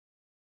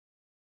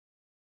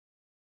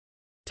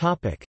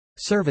 Topic: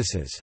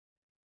 Services.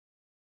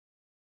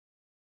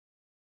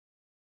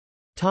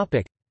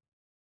 Topic: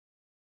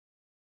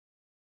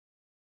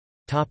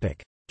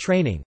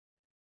 Training.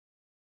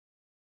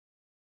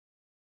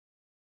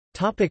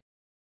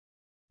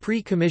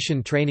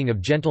 Pre-commission training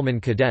of gentlemen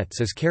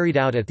cadets is carried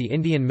out at the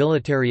Indian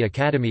Military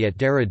Academy at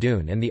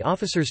Dehradun and the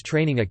Officers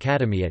Training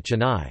Academy at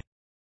Chennai.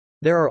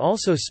 There are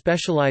also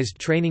specialized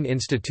training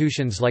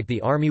institutions like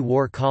the Army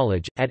War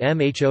College, at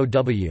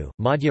MHOW,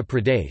 Madhya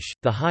Pradesh,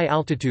 the High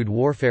Altitude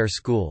Warfare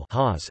School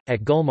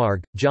at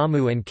Gulmarg,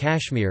 Jammu and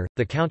Kashmir,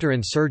 the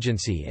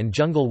Counter-Insurgency and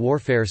Jungle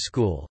Warfare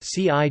School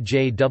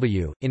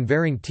CIJW, in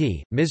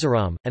Varangi,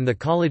 Mizoram, and the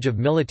College of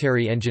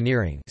Military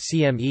Engineering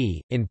CME,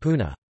 in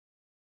Pune.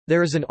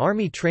 There is an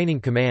Army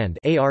Training Command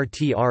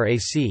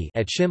ARTRAC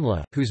at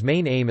Shimla, whose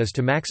main aim is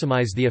to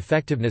maximize the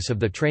effectiveness of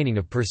the training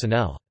of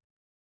personnel.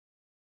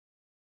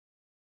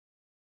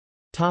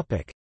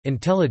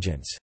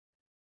 Intelligence.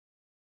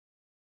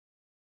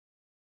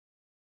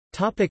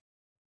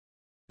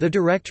 The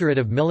Directorate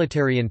of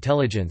Military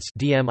Intelligence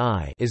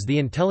 (DMI) is the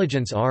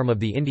intelligence arm of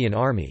the Indian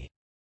Army.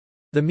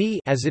 The MI,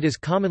 as it is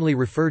commonly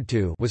referred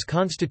to, was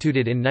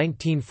constituted in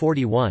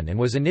 1941 and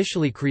was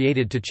initially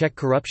created to check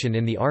corruption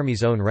in the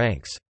Army's own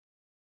ranks.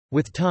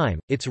 With time,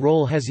 its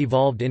role has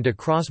evolved into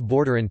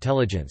cross-border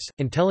intelligence,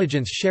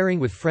 intelligence sharing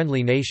with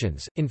friendly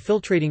nations,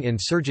 infiltrating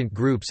insurgent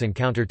groups and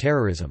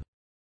counter-terrorism.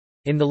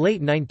 In the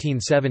late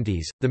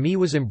 1970s, the MI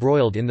was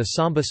embroiled in the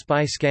Samba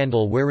spy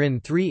scandal wherein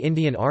 3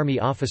 Indian Army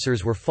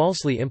officers were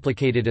falsely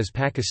implicated as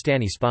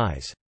Pakistani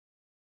spies.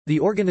 The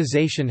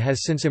organization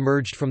has since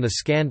emerged from the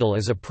scandal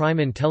as a prime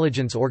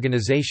intelligence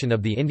organization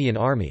of the Indian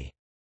Army.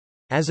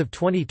 As of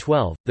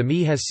 2012, the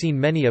MI has seen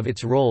many of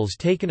its roles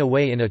taken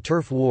away in a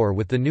turf war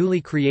with the newly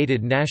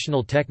created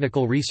National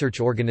Technical Research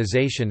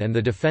Organization and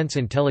the Defense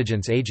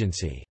Intelligence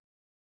Agency.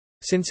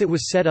 Since it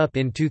was set up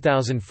in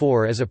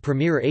 2004 as a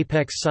premier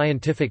apex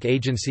scientific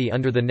agency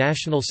under the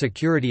National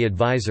Security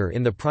Advisor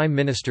in the Prime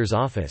Minister's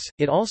office,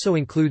 it also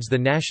includes the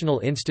National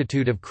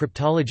Institute of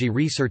Cryptology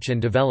Research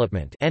and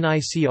Development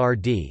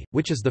 (NICRD),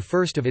 which is the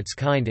first of its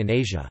kind in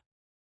Asia.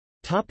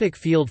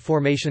 Field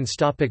formations.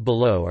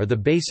 Below are the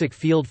basic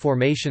field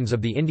formations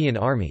of the Indian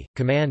Army.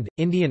 Command: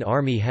 Indian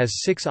Army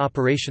has 6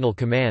 operational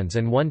commands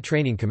and 1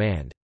 training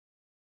command.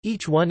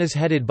 Each one is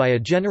headed by a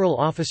General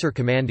Officer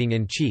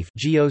Commanding-in-Chief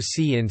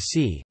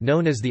 (GOC-in-C),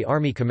 known as the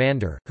Army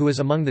Commander, who is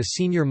among the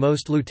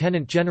senior-most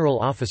lieutenant general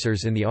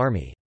officers in the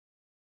Army.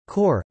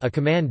 Corps: a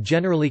command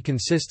generally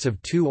consists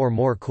of 2 or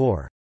more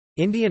corps.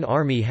 Indian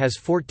Army has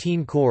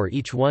 14 corps,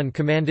 each one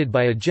commanded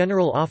by a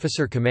General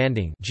Officer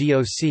Commanding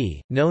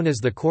 (GOC), known as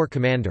the Corps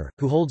Commander,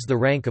 who holds the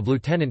rank of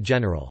Lieutenant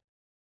General.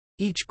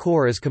 Each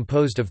corps is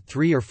composed of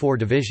 3 or 4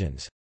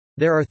 divisions.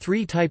 There are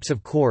 3 types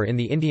of corps in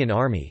the Indian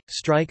Army: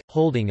 strike,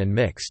 holding and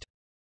mixed.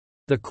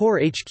 The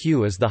Corps HQ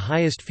is the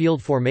highest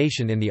field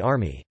formation in the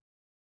Army.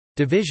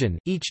 Division: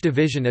 each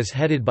division is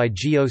headed by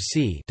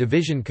GOC,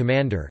 division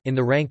commander, in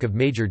the rank of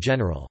Major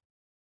General.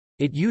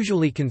 It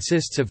usually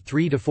consists of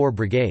 3 to 4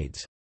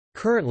 brigades.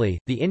 Currently,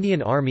 the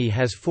Indian Army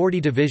has 40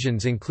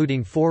 divisions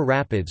including 4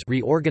 Rapids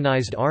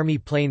reorganized Army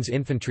Planes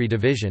Infantry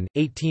Division,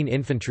 18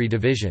 Infantry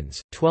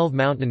Divisions, 12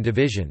 Mountain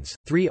Divisions,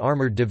 3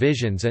 Armored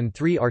Divisions and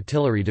 3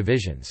 Artillery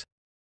Divisions.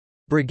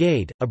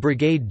 Brigade: a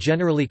brigade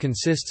generally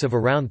consists of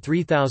around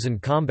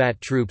 3,000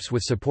 combat troops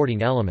with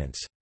supporting elements.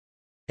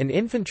 An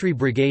infantry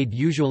brigade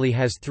usually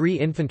has 3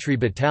 infantry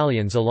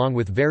battalions along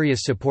with various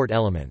support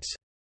elements.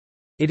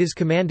 It is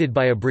commanded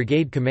by a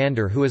brigade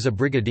commander who is a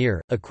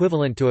brigadier,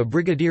 equivalent to a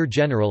brigadier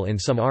general in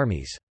some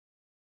armies.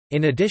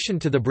 In addition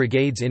to the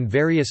brigades in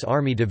various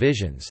army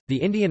divisions, the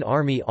Indian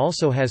Army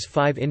also has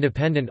 5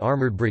 independent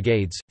armoured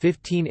brigades,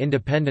 15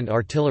 independent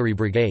artillery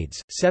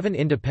brigades, 7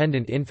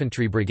 independent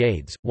infantry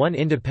brigades, 1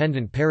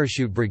 independent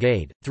parachute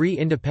brigade, 3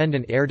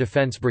 independent air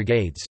defence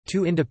brigades,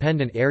 2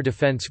 independent air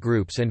defence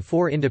groups and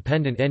 4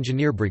 independent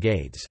engineer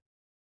brigades.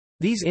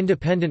 These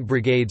independent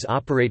brigades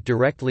operate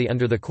directly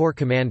under the Corps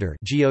Commander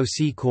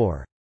 (GOC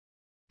Corps).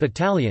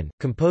 Battalion,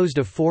 composed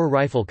of 4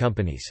 rifle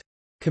companies.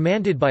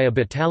 Commanded by a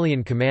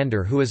battalion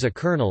commander who is a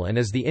colonel and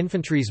is the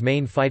infantry's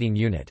main fighting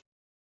unit.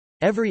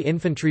 Every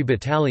infantry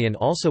battalion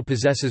also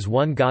possesses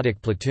 1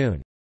 Ghadak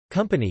platoon.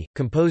 Company,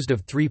 composed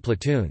of 3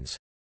 platoons.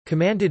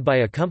 Commanded by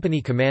a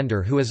company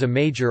commander who is a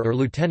major or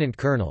lieutenant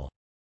colonel.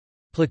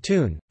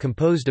 Platoon,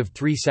 composed of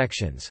 3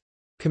 sections.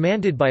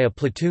 Commanded by a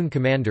platoon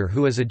commander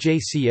who is a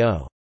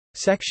JCO.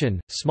 Section,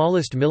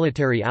 smallest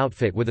military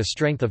outfit with a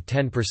strength of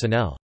 10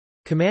 personnel.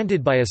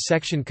 Commanded by a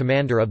section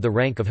commander of the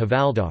rank of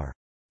Havaldar.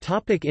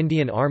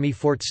 Indian Army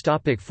Forts.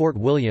 Fort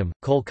William,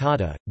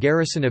 Kolkata,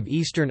 Garrison of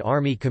Eastern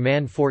Army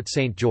Command Fort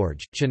St.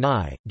 George,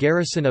 Chennai,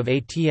 Garrison of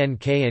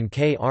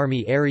ATNK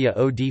Army Area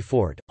OD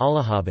Fort,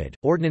 Allahabad,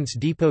 Ordnance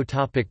Depot.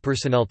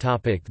 Personnel.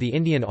 The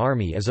Indian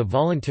Army is a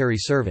voluntary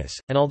service,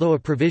 and although a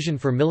provision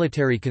for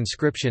military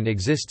conscription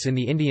exists in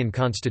the Indian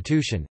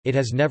Constitution, it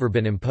has never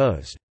been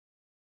imposed.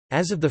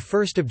 As of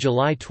 1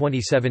 July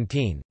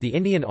 2017, the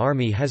Indian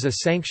Army has a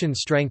sanctioned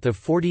strength of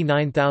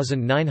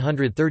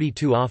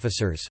 49,932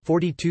 officers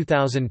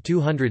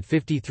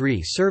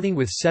 42,253 serving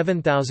with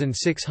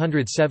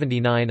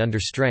 7,679 under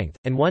strength,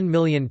 and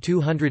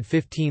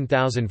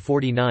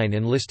 1,215,049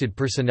 enlisted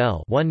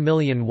personnel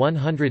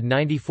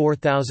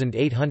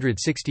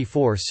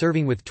 1,194,864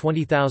 serving with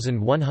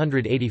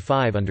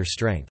 20,185 under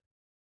strength.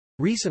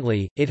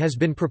 Recently, it has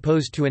been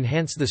proposed to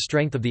enhance the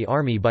strength of the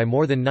army by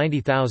more than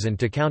 90,000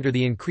 to counter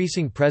the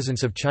increasing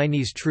presence of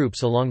Chinese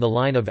troops along the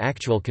line of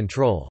actual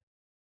control.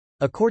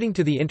 According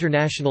to the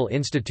International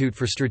Institute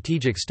for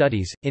Strategic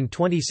Studies, in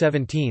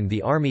 2017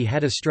 the Army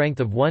had a strength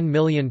of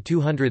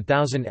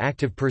 1,200,000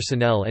 active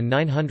personnel and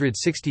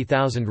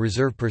 960,000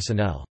 reserve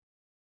personnel.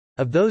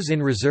 Of those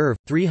in reserve,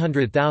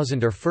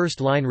 300,000 are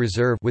first-line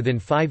reserve within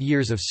 5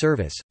 years of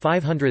service,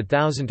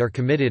 500,000 are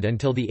committed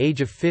until the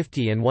age of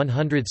 50 and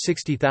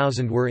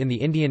 160,000 were in the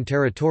Indian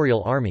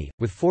Territorial Army,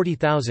 with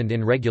 40,000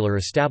 in regular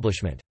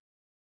establishment.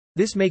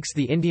 This makes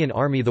the Indian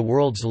Army the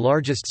world's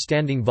largest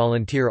standing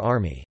volunteer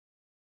army.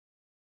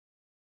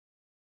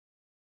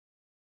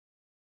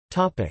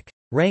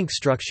 Rank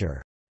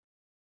structure.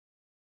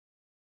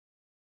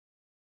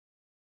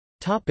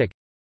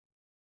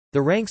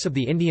 The ranks of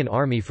the Indian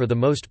Army for the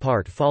most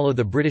part follow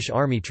the British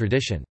Army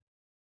tradition.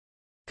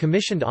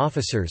 Commissioned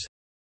officers.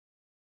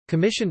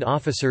 Commissioned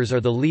officers are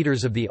the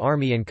leaders of the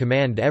Army and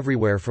command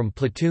everywhere from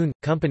platoon,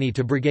 company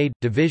to brigade,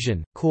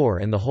 division, corps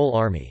and the whole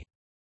Army.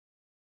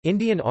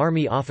 Indian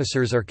Army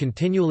officers are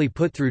continually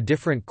put through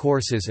different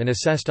courses and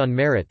assessed on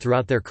merit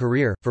throughout their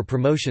career, for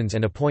promotions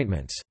and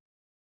appointments.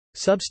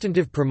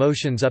 Substantive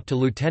promotions up to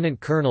lieutenant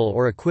colonel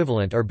or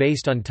equivalent are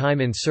based on time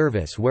in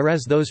service,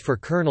 whereas those for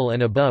colonel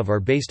and above are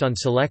based on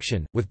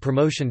selection, with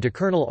promotion to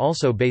colonel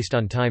also based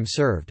on time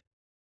served.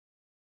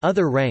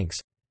 Other ranks.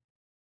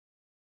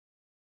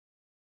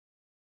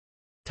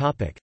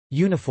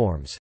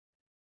 Uniforms.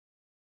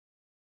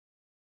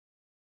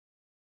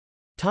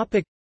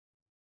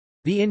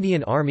 The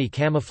Indian Army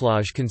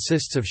camouflage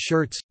consists of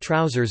shirts,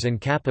 trousers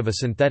and cap of a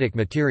synthetic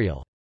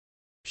material.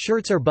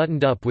 Shirts are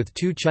buttoned up with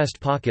 2 chest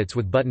pockets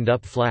with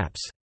buttoned-up flaps.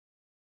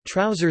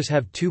 Trousers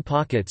have 2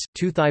 pockets,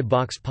 2 thigh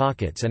box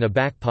pockets and a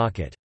back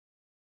pocket.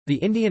 The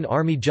Indian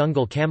Army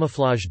jungle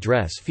camouflage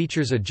dress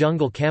features a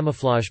jungle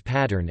camouflage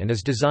pattern and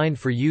is designed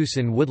for use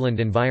in woodland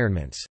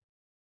environments.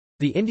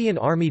 The Indian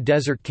Army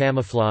desert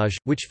camouflage,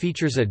 which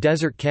features a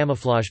desert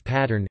camouflage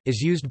pattern,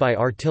 is used by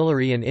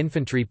artillery and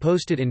infantry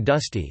posted in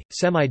dusty,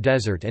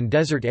 semi-desert and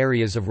desert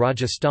areas of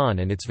Rajasthan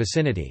and its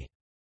vicinity.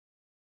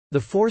 The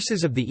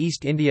forces of the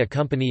East India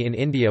Company in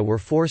India were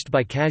forced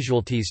by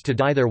casualties to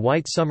dye their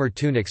white summer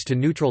tunics to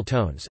neutral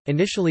tones,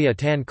 initially a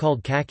tan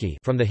called khaki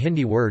from the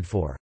Hindi word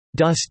for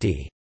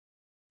dusty.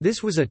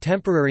 This was a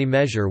temporary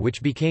measure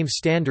which became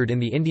standard in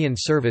the Indian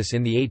service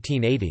in the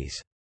 1880s.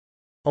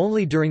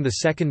 Only during the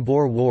Second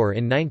Boer War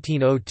in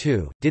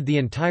 1902, did the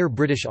entire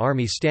British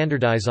Army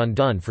standardise on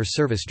dun for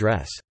service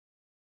dress.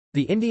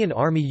 The Indian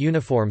Army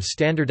uniform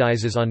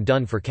standardises on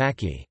dun for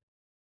khaki.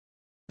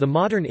 The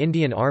modern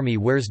Indian Army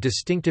wears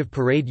distinctive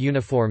parade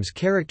uniforms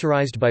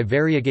characterized by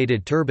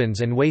variegated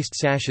turbans and waist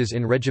sashes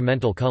in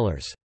regimental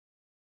colors.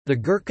 The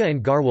Gurkha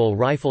and Garhwal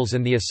Rifles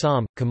and the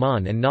Assam,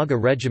 Kumaon and Naga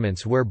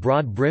regiments wear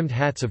broad-brimmed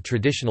hats of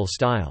traditional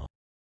style.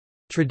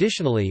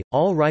 Traditionally,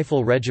 all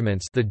rifle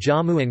regiments, the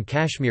Jammu and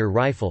Kashmir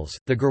Rifles,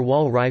 the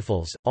Garhwal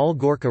Rifles, all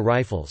Gorkha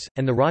Rifles,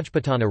 and the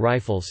Rajputana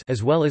Rifles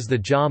as well as the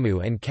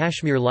Jammu and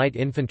Kashmir Light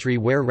Infantry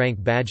wear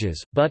rank badges,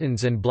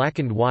 buttons and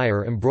blackened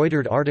wire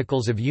embroidered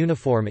articles of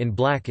uniform in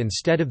black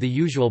instead of the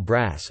usual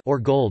brass or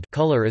gold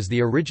color, as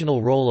the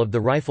original role of the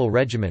rifle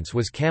regiments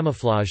was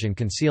camouflage and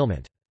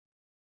concealment.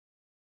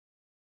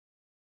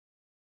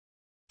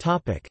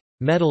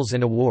 Medals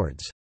and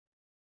awards.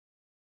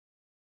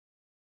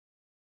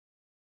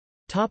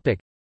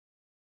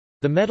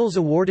 The medals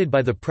awarded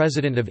by the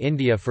President of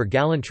India for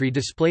gallantry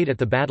displayed at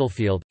the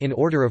battlefield, in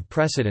order of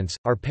precedence,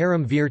 are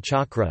Param Veer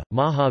Chakra,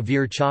 Maha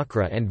Veer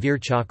Chakra and Veer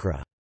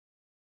Chakra.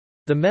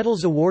 The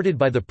medals awarded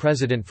by the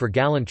President for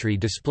gallantry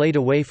displayed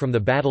away from the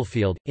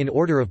battlefield, in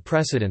order of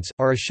precedence,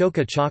 are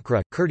Ashoka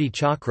Chakra, Kirti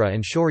Chakra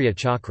and Shaurya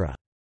Chakra.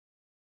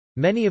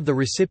 Many of the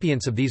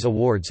recipients of these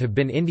awards have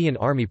been Indian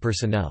Army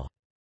personnel.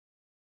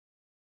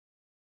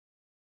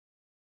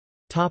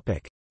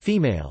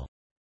 Female.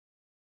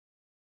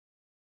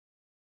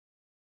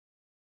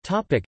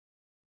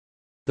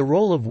 The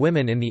role of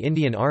women in the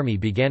Indian Army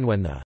began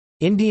when the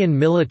Indian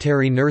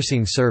Military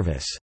Nursing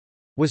Service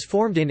was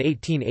formed in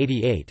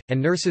 1888, and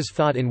nurses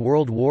fought in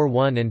World War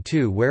I and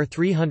II, where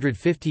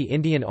 350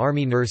 Indian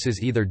Army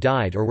nurses either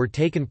died or were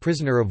taken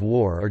prisoner of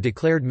war or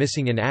declared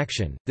missing in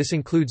action. This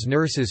includes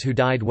nurses who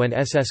died when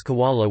SS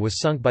Koala was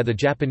sunk by the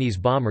Japanese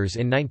bombers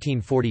in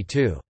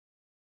 1942.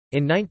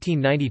 In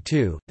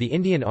 1992, the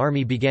Indian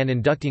Army began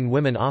inducting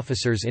women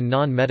officers in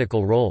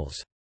non-medical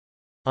roles.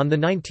 On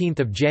 19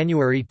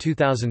 January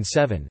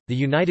 2007, the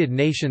United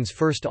Nations'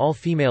 first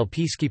all-female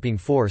peacekeeping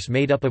force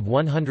made up of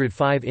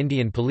 105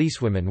 Indian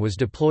policewomen was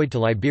deployed to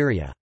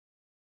Liberia.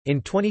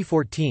 In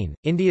 2014,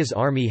 India's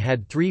army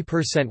had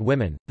 3%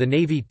 women, the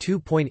Navy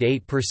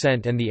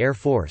 2.8% and the Air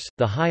Force,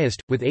 the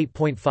highest, with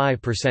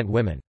 8.5%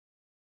 women.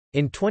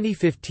 In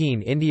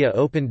 2015, India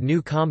opened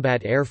new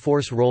combat Air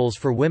Force roles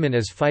for women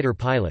as fighter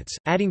pilots,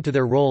 adding to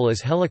their role as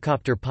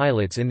helicopter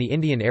pilots in the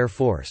Indian Air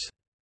Force.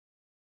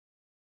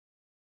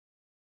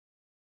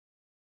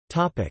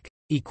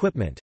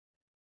 Equipment.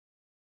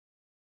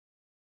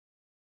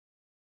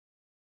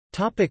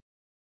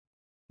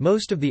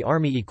 Most of the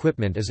Army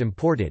equipment is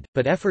imported,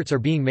 but efforts are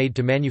being made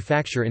to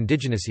manufacture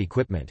indigenous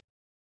equipment.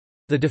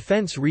 The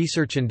Defence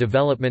Research and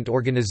Development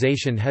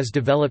Organisation has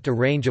developed a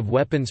range of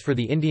weapons for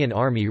the Indian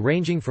Army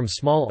ranging from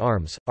small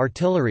arms,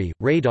 artillery,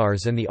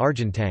 radars and the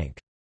Arjun tank.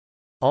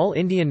 All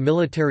Indian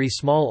military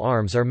small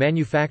arms are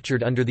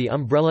manufactured under the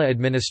umbrella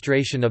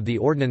administration of the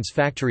Ordnance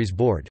Factories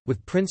Board,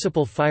 with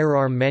principal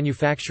firearm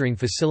manufacturing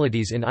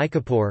facilities in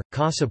Aikapur,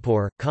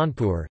 Kasipur,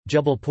 Kanpur,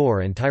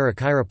 Jabalpur and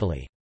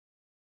Tiruchirappalli.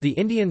 The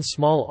Indian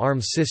Small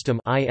Arms System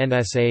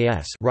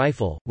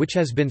rifle, which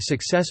has been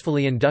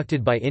successfully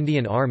inducted by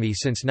Indian Army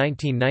since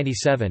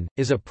 1997,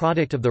 is a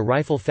product of the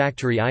rifle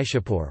factory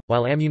Ishapur,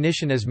 while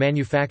ammunition is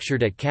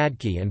manufactured at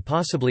Khadki and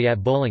possibly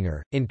at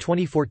Bolingar. In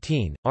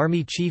 2014,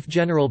 Army Chief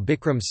General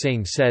Bikram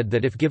Singh said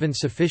that if given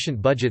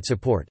sufficient budget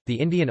support, the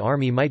Indian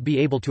Army might be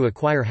able to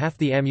acquire half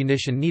the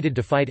ammunition needed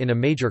to fight in a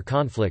major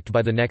conflict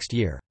by the next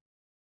year.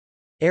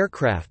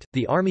 Aircraft.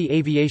 The Army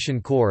Aviation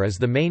Corps is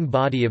the main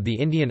body of the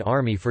Indian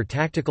Army for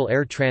tactical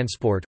air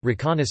transport,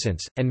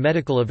 reconnaissance, and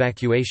medical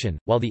evacuation,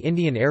 while the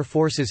Indian Air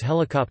Force's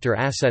helicopter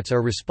assets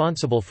are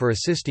responsible for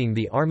assisting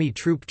the Army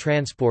troop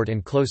transport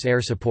and close air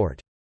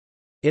support.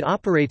 It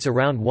operates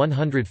around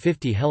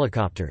 150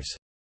 helicopters.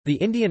 The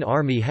Indian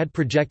Army had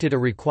projected a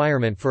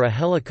requirement for a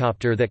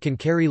helicopter that can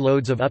carry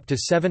loads of up to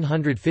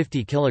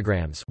 750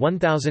 kilograms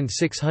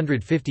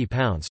 (1,650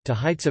 pounds) to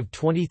heights of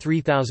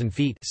 23,000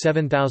 feet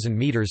 (7,000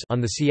 meters) on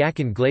the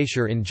Siachen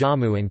Glacier in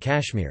Jammu and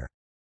Kashmir.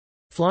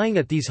 Flying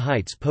at these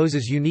heights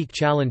poses unique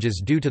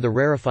challenges due to the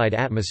rarefied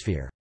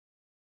atmosphere.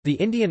 The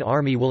Indian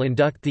Army will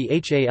induct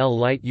the HAL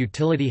light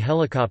utility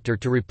helicopter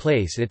to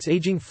replace its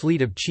aging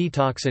fleet of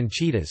Cheetahs and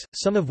Cheetahs,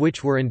 some of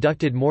which were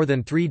inducted more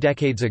than 3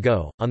 decades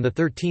ago. On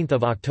 13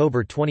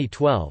 October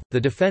 2012, the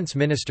Defence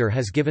Minister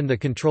has given the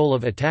control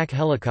of attack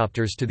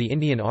helicopters to the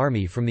Indian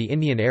Army from the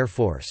Indian Air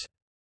Force.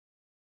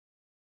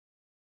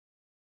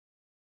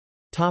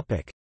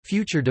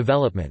 Future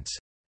developments.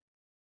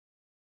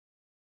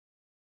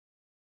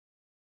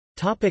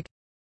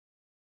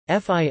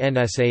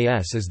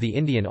 FINSAS is the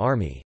Indian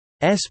Army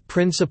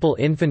principal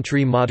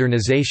infantry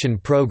modernization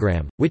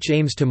program, which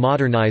aims to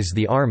modernize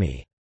the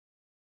Army's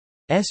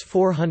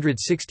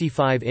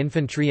 465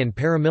 infantry and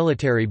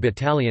paramilitary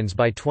battalions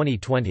by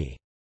 2020.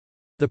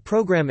 The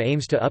program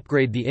aims to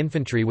upgrade the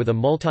infantry with a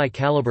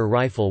multi-caliber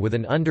rifle with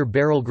an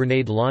under-barrel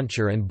grenade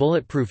launcher and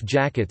bulletproof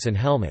jackets and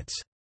helmets.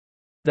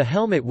 The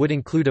helmet would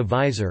include a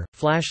visor,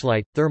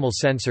 flashlight, thermal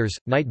sensors,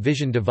 night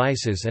vision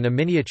devices and a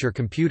miniature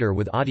computer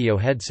with audio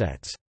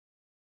headsets.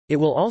 It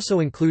will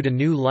also include a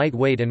new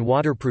lightweight and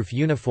waterproof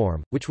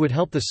uniform, which would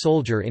help the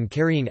soldier in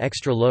carrying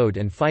extra load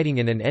and fighting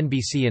in an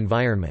NBC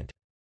environment.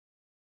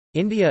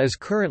 India is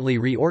currently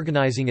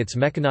reorganizing its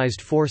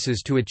mechanized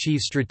forces to achieve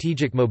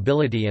strategic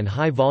mobility and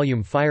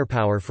high-volume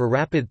firepower for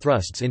rapid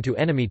thrusts into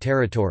enemy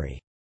territory.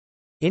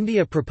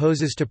 India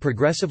proposes to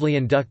progressively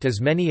induct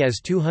as many as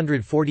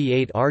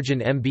 248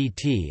 Arjun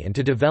MBT and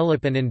to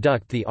develop and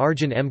induct the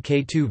Arjun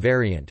Mk2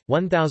 variant,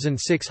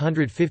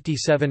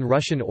 1,657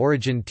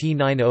 Russian-origin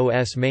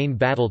T-90S main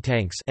battle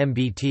tanks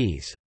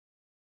MBTs.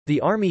 The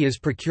Army is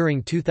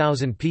procuring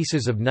 2,000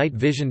 pieces of night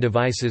vision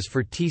devices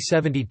for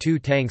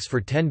T-72 tanks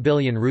for 10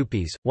 billion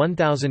rupees,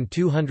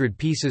 1,200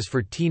 pieces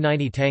for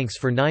T-90 tanks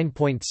for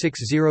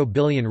 9.60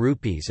 billion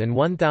rupees and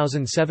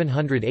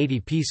 1,780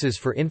 pieces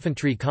for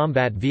infantry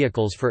combat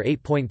vehicles for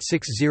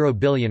 8.60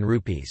 billion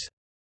rupees.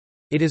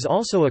 It is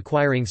also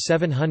acquiring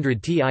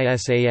 700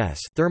 TISAS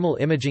thermal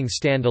imaging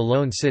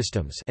stand-alone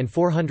systems and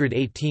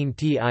 418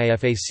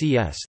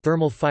 TIFACS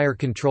thermal fire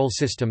control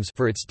systems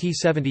for its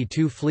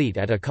T-72 fleet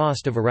at a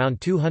cost of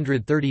around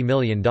 $230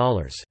 million.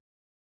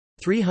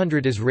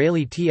 300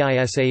 Israeli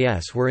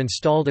TISAS were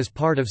installed as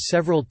part of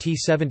several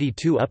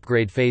T-72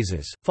 upgrade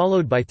phases,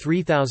 followed by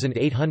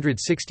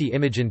 3,860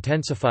 image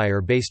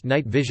intensifier-based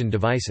night vision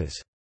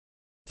devices.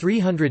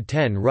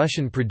 310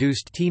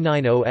 Russian-produced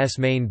T-90S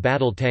main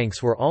battle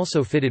tanks were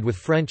also fitted with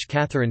French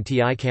Catherine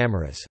TI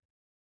cameras.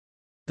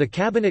 The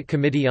Cabinet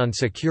Committee on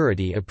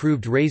Security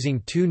approved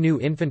raising 2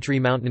 new infantry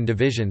mountain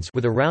divisions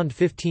with around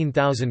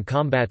 15,000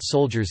 combat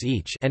soldiers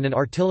each and an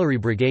artillery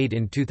brigade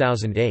in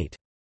 2008.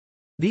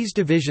 These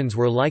divisions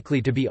were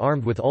likely to be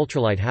armed with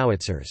ultralight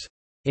howitzers.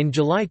 In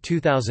July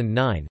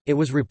 2009, it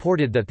was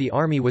reported that the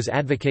Army was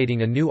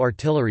advocating a new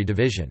artillery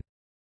division.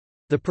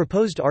 The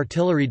proposed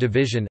artillery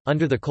division,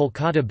 under the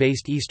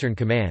Kolkata-based Eastern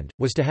Command,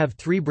 was to have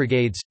 3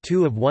 brigades,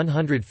 2 of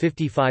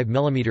 155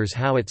 mm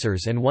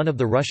howitzers and 1 of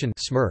the Russian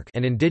Smerk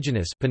and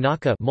indigenous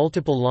Pinaka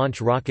multiple launch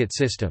rocket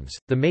systems.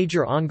 The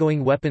major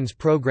ongoing weapons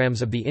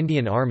programs of the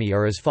Indian Army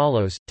are as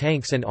follows: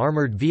 tanks and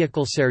armored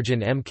vehicle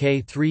Sergeant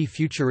Mk3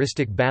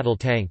 futuristic battle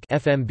tank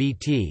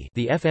 (FMBT).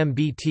 The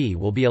FMBT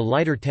will be a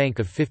lighter tank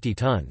of 50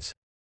 tons.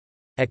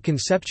 At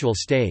conceptual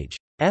stage,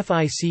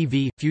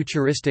 FICV –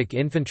 Futuristic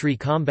Infantry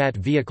Combat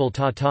Vehicle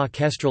Tata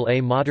Kestrel,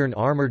 a modern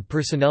armoured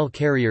personnel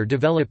carrier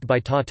developed by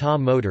Tata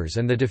Motors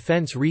and the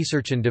Defence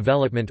Research and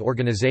Development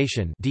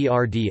Organisation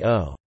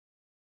 (DRDO).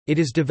 It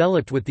is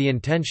developed with the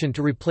intention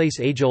to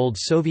replace age-old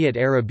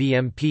Soviet-era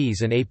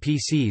BMPs and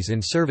APCs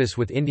in service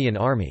with Indian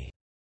Army.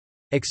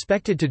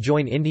 Expected to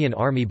join Indian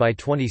Army by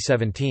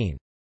 2017.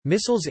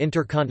 Missiles: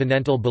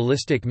 intercontinental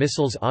ballistic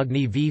missiles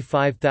Agni V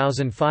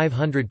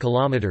 5500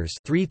 kilometers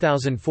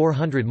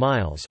 (3,400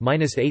 miles)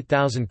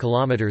 -8,000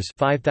 kilometers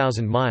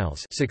 (5,000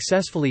 miles),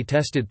 successfully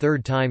tested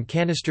third-time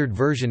canistered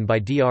version by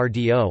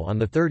DRDO on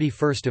the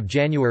 31st of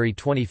January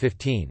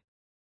 2015.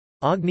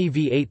 Agni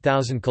V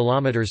 8000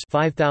 kilometers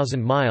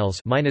 (5,000 miles)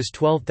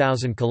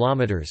 -12,000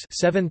 kilometers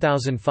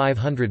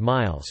 (7,500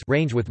 miles)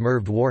 range with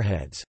MIRVed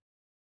warheads.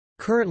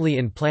 Currently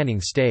in planning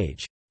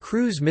stage.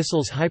 Cruise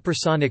missiles: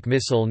 hypersonic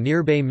missile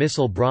Nirbhay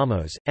missile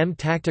BrahMos, M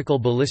tactical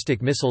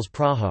ballistic missiles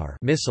Prahar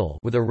missile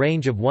with a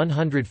range of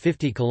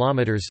 150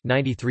 kilometers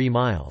 (93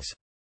 miles).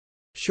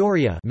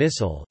 Shaurya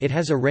missile. It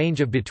has a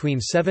range of between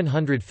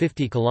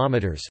 750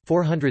 kilometers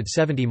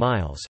 (470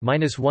 miles)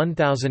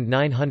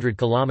 -1,900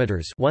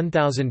 kilometers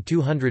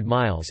 (1,200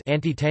 miles).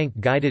 Anti-tank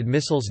guided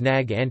missiles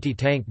NAG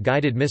anti-tank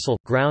guided missile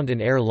ground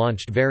and air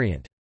launched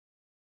variant.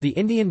 The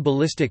Indian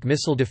Ballistic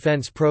Missile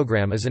Defence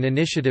Programme is an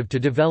initiative to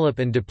develop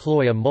and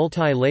deploy a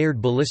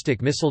multi-layered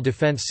ballistic missile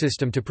defence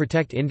system to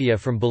protect India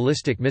from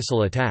ballistic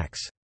missile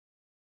attacks.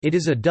 It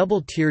is a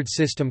double-tiered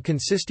system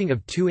consisting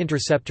of two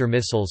interceptor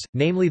missiles,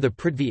 namely the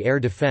Prithvi Air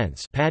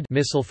Defence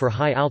missile for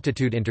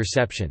high-altitude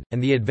interception,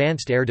 and the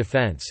Advanced Air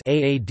Defence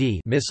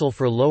missile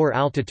for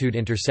lower-altitude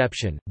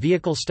interception.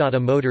 Vehicle Tata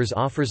Motors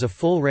offers a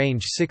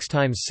full-range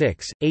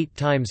 6x6,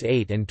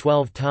 8x8 and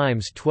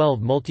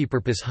 12x12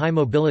 multipurpose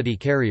high-mobility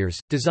carriers,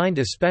 designed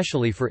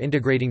especially for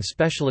integrating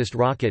specialist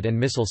rocket and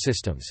missile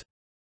systems.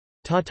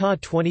 Tata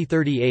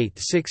 2038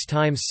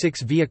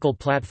 6x6 vehicle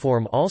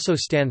platform also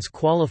stands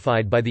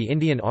qualified by the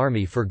Indian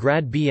Army for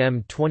Grad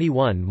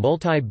BM-21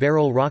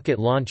 multi-barrel rocket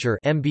launcher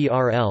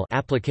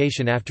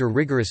application after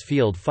rigorous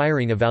field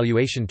firing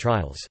evaluation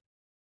trials.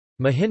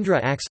 Mahindra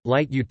AX –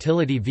 light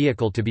utility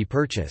vehicle to be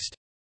purchased.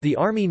 The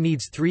Army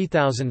needs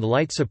 3,000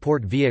 light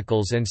support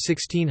vehicles and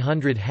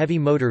 1,600 heavy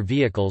motor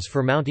vehicles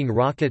for mounting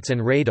rockets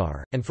and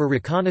radar, and for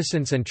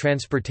reconnaissance and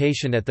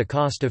transportation at the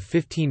cost of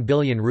 15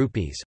 billion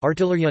rupees.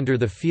 Artillery. Under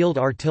the Field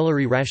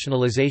Artillery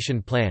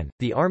Rationalization Plan,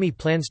 the Army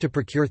plans to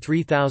procure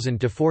 3,000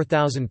 to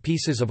 4,000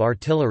 pieces of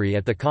artillery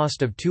at the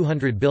cost of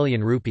 200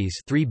 billion rupees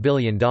 $3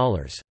 billion.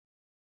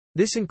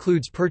 This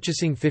includes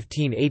purchasing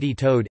 1580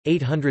 towed,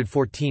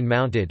 814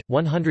 mounted,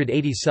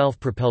 180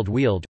 self-propelled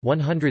wheeled,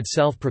 100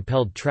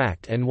 self-propelled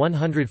tracked and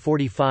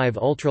 145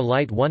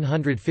 ultra-light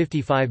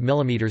 155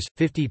 mm,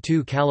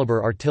 52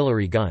 caliber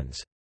artillery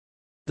guns.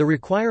 The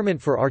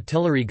requirement for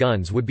artillery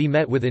guns would be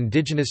met with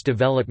indigenous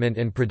development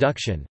and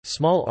production,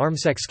 small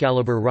arms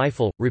Excalibur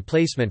rifle,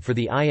 replacement for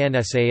the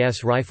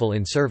INSAS rifle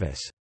in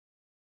service.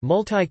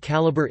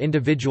 Multi-caliber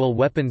Individual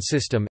Weapon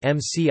System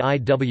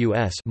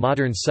 (MCIWS)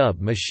 Modern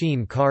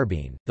Sub-Machine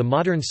Carbine. The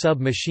Modern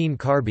Sub-Machine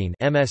Carbine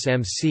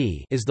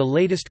 (MSMC) is the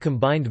latest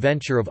combined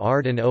venture of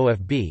ARD and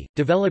OFB,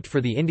 developed for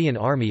the Indian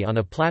Army on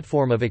a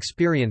platform of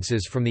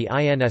experiences from the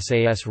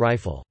INSAS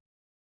rifle.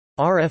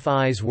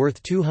 RFIs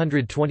worth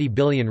 220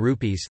 billion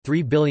rupees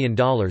 $3 billion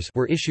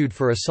were issued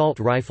for assault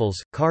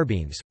rifles,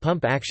 carbines,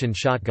 pump-action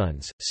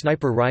shotguns,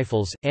 sniper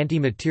rifles,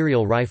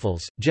 anti-material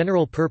rifles,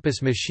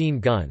 general-purpose machine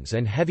guns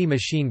and heavy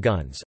machine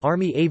guns.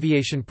 Army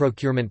aviation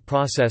procurement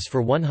process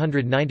for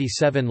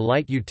 197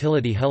 light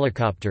utility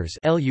helicopters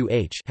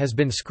has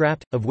been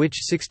scrapped, of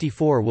which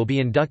 64 will be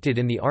inducted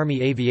in the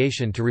Army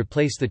aviation to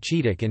replace the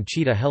Chetak and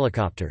Cheetah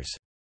helicopters.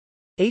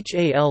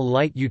 HAL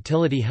Light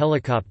Utility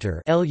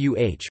Helicopter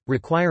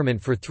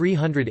requirement for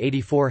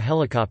 384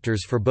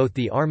 helicopters for both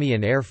the Army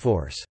and Air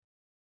Force.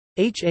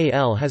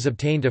 HAL has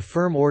obtained a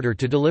firm order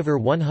to deliver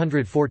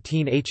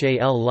 114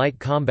 HAL light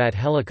combat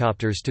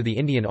helicopters to the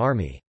Indian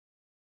Army.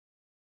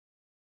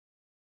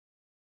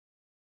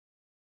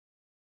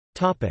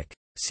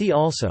 See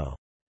also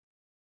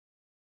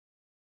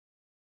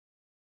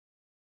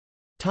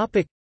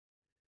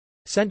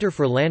Center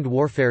for Land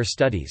Warfare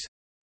Studies,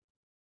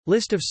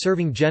 List of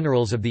serving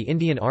generals of the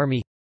Indian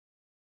Army,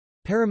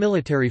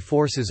 Paramilitary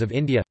Forces of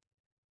India.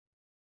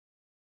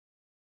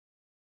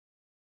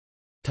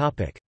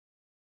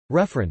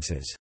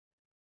 References.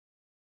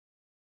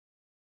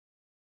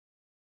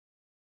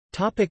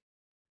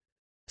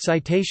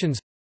 Citations.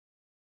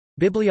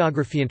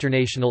 Bibliography.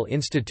 International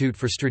Institute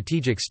for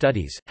Strategic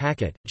Studies,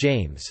 Hackett,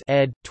 James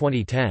ed.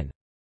 2010.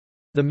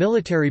 The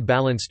Military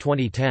Balance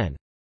 2010.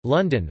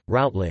 London,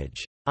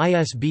 Routledge.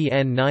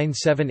 ISBN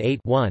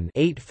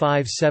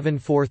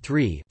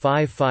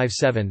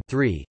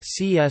 978-1-85743-557-3,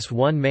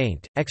 CS1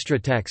 maint, extra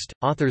text,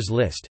 authors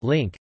list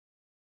link.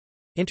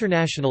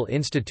 International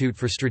Institute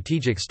for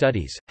Strategic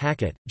Studies,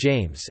 Hackett,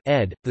 James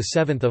ed.,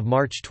 7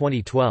 March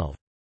 2012.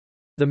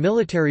 The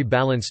Military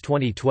Balance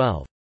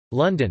 2012.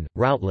 London,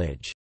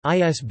 Routledge.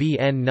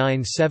 ISBN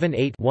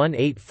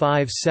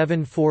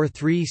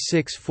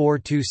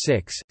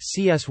 978-1-85743-642-6,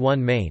 CS1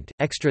 maint,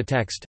 extra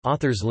text,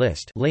 authors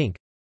list link.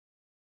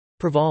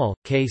 Praval,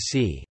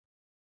 K.C.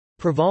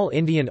 Praval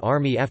Indian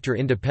Army After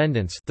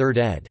Independence 3rd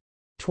ed.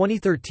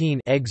 2013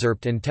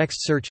 excerpt and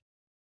text search.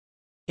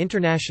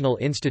 International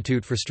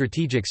Institute for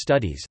Strategic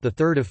Studies, the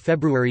 3rd of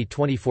February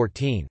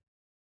 2014.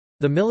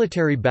 The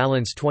Military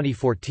Balance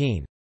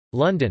 2014.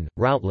 London,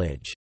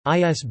 Routledge.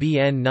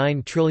 ISBN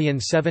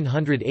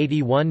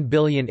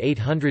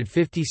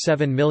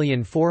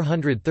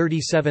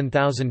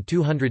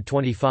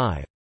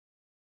 9781857437225.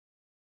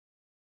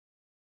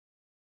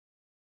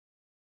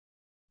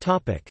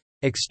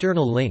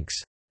 External links.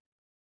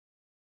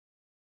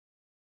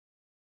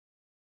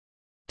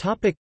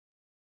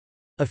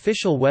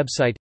 Official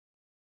website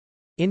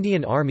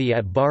Indian Army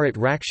at Bharat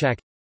Rakshak,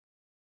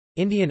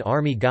 Indian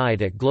Army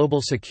Guide at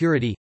Global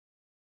Security,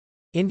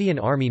 Indian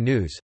Army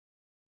News,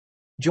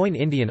 Join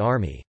Indian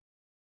Army.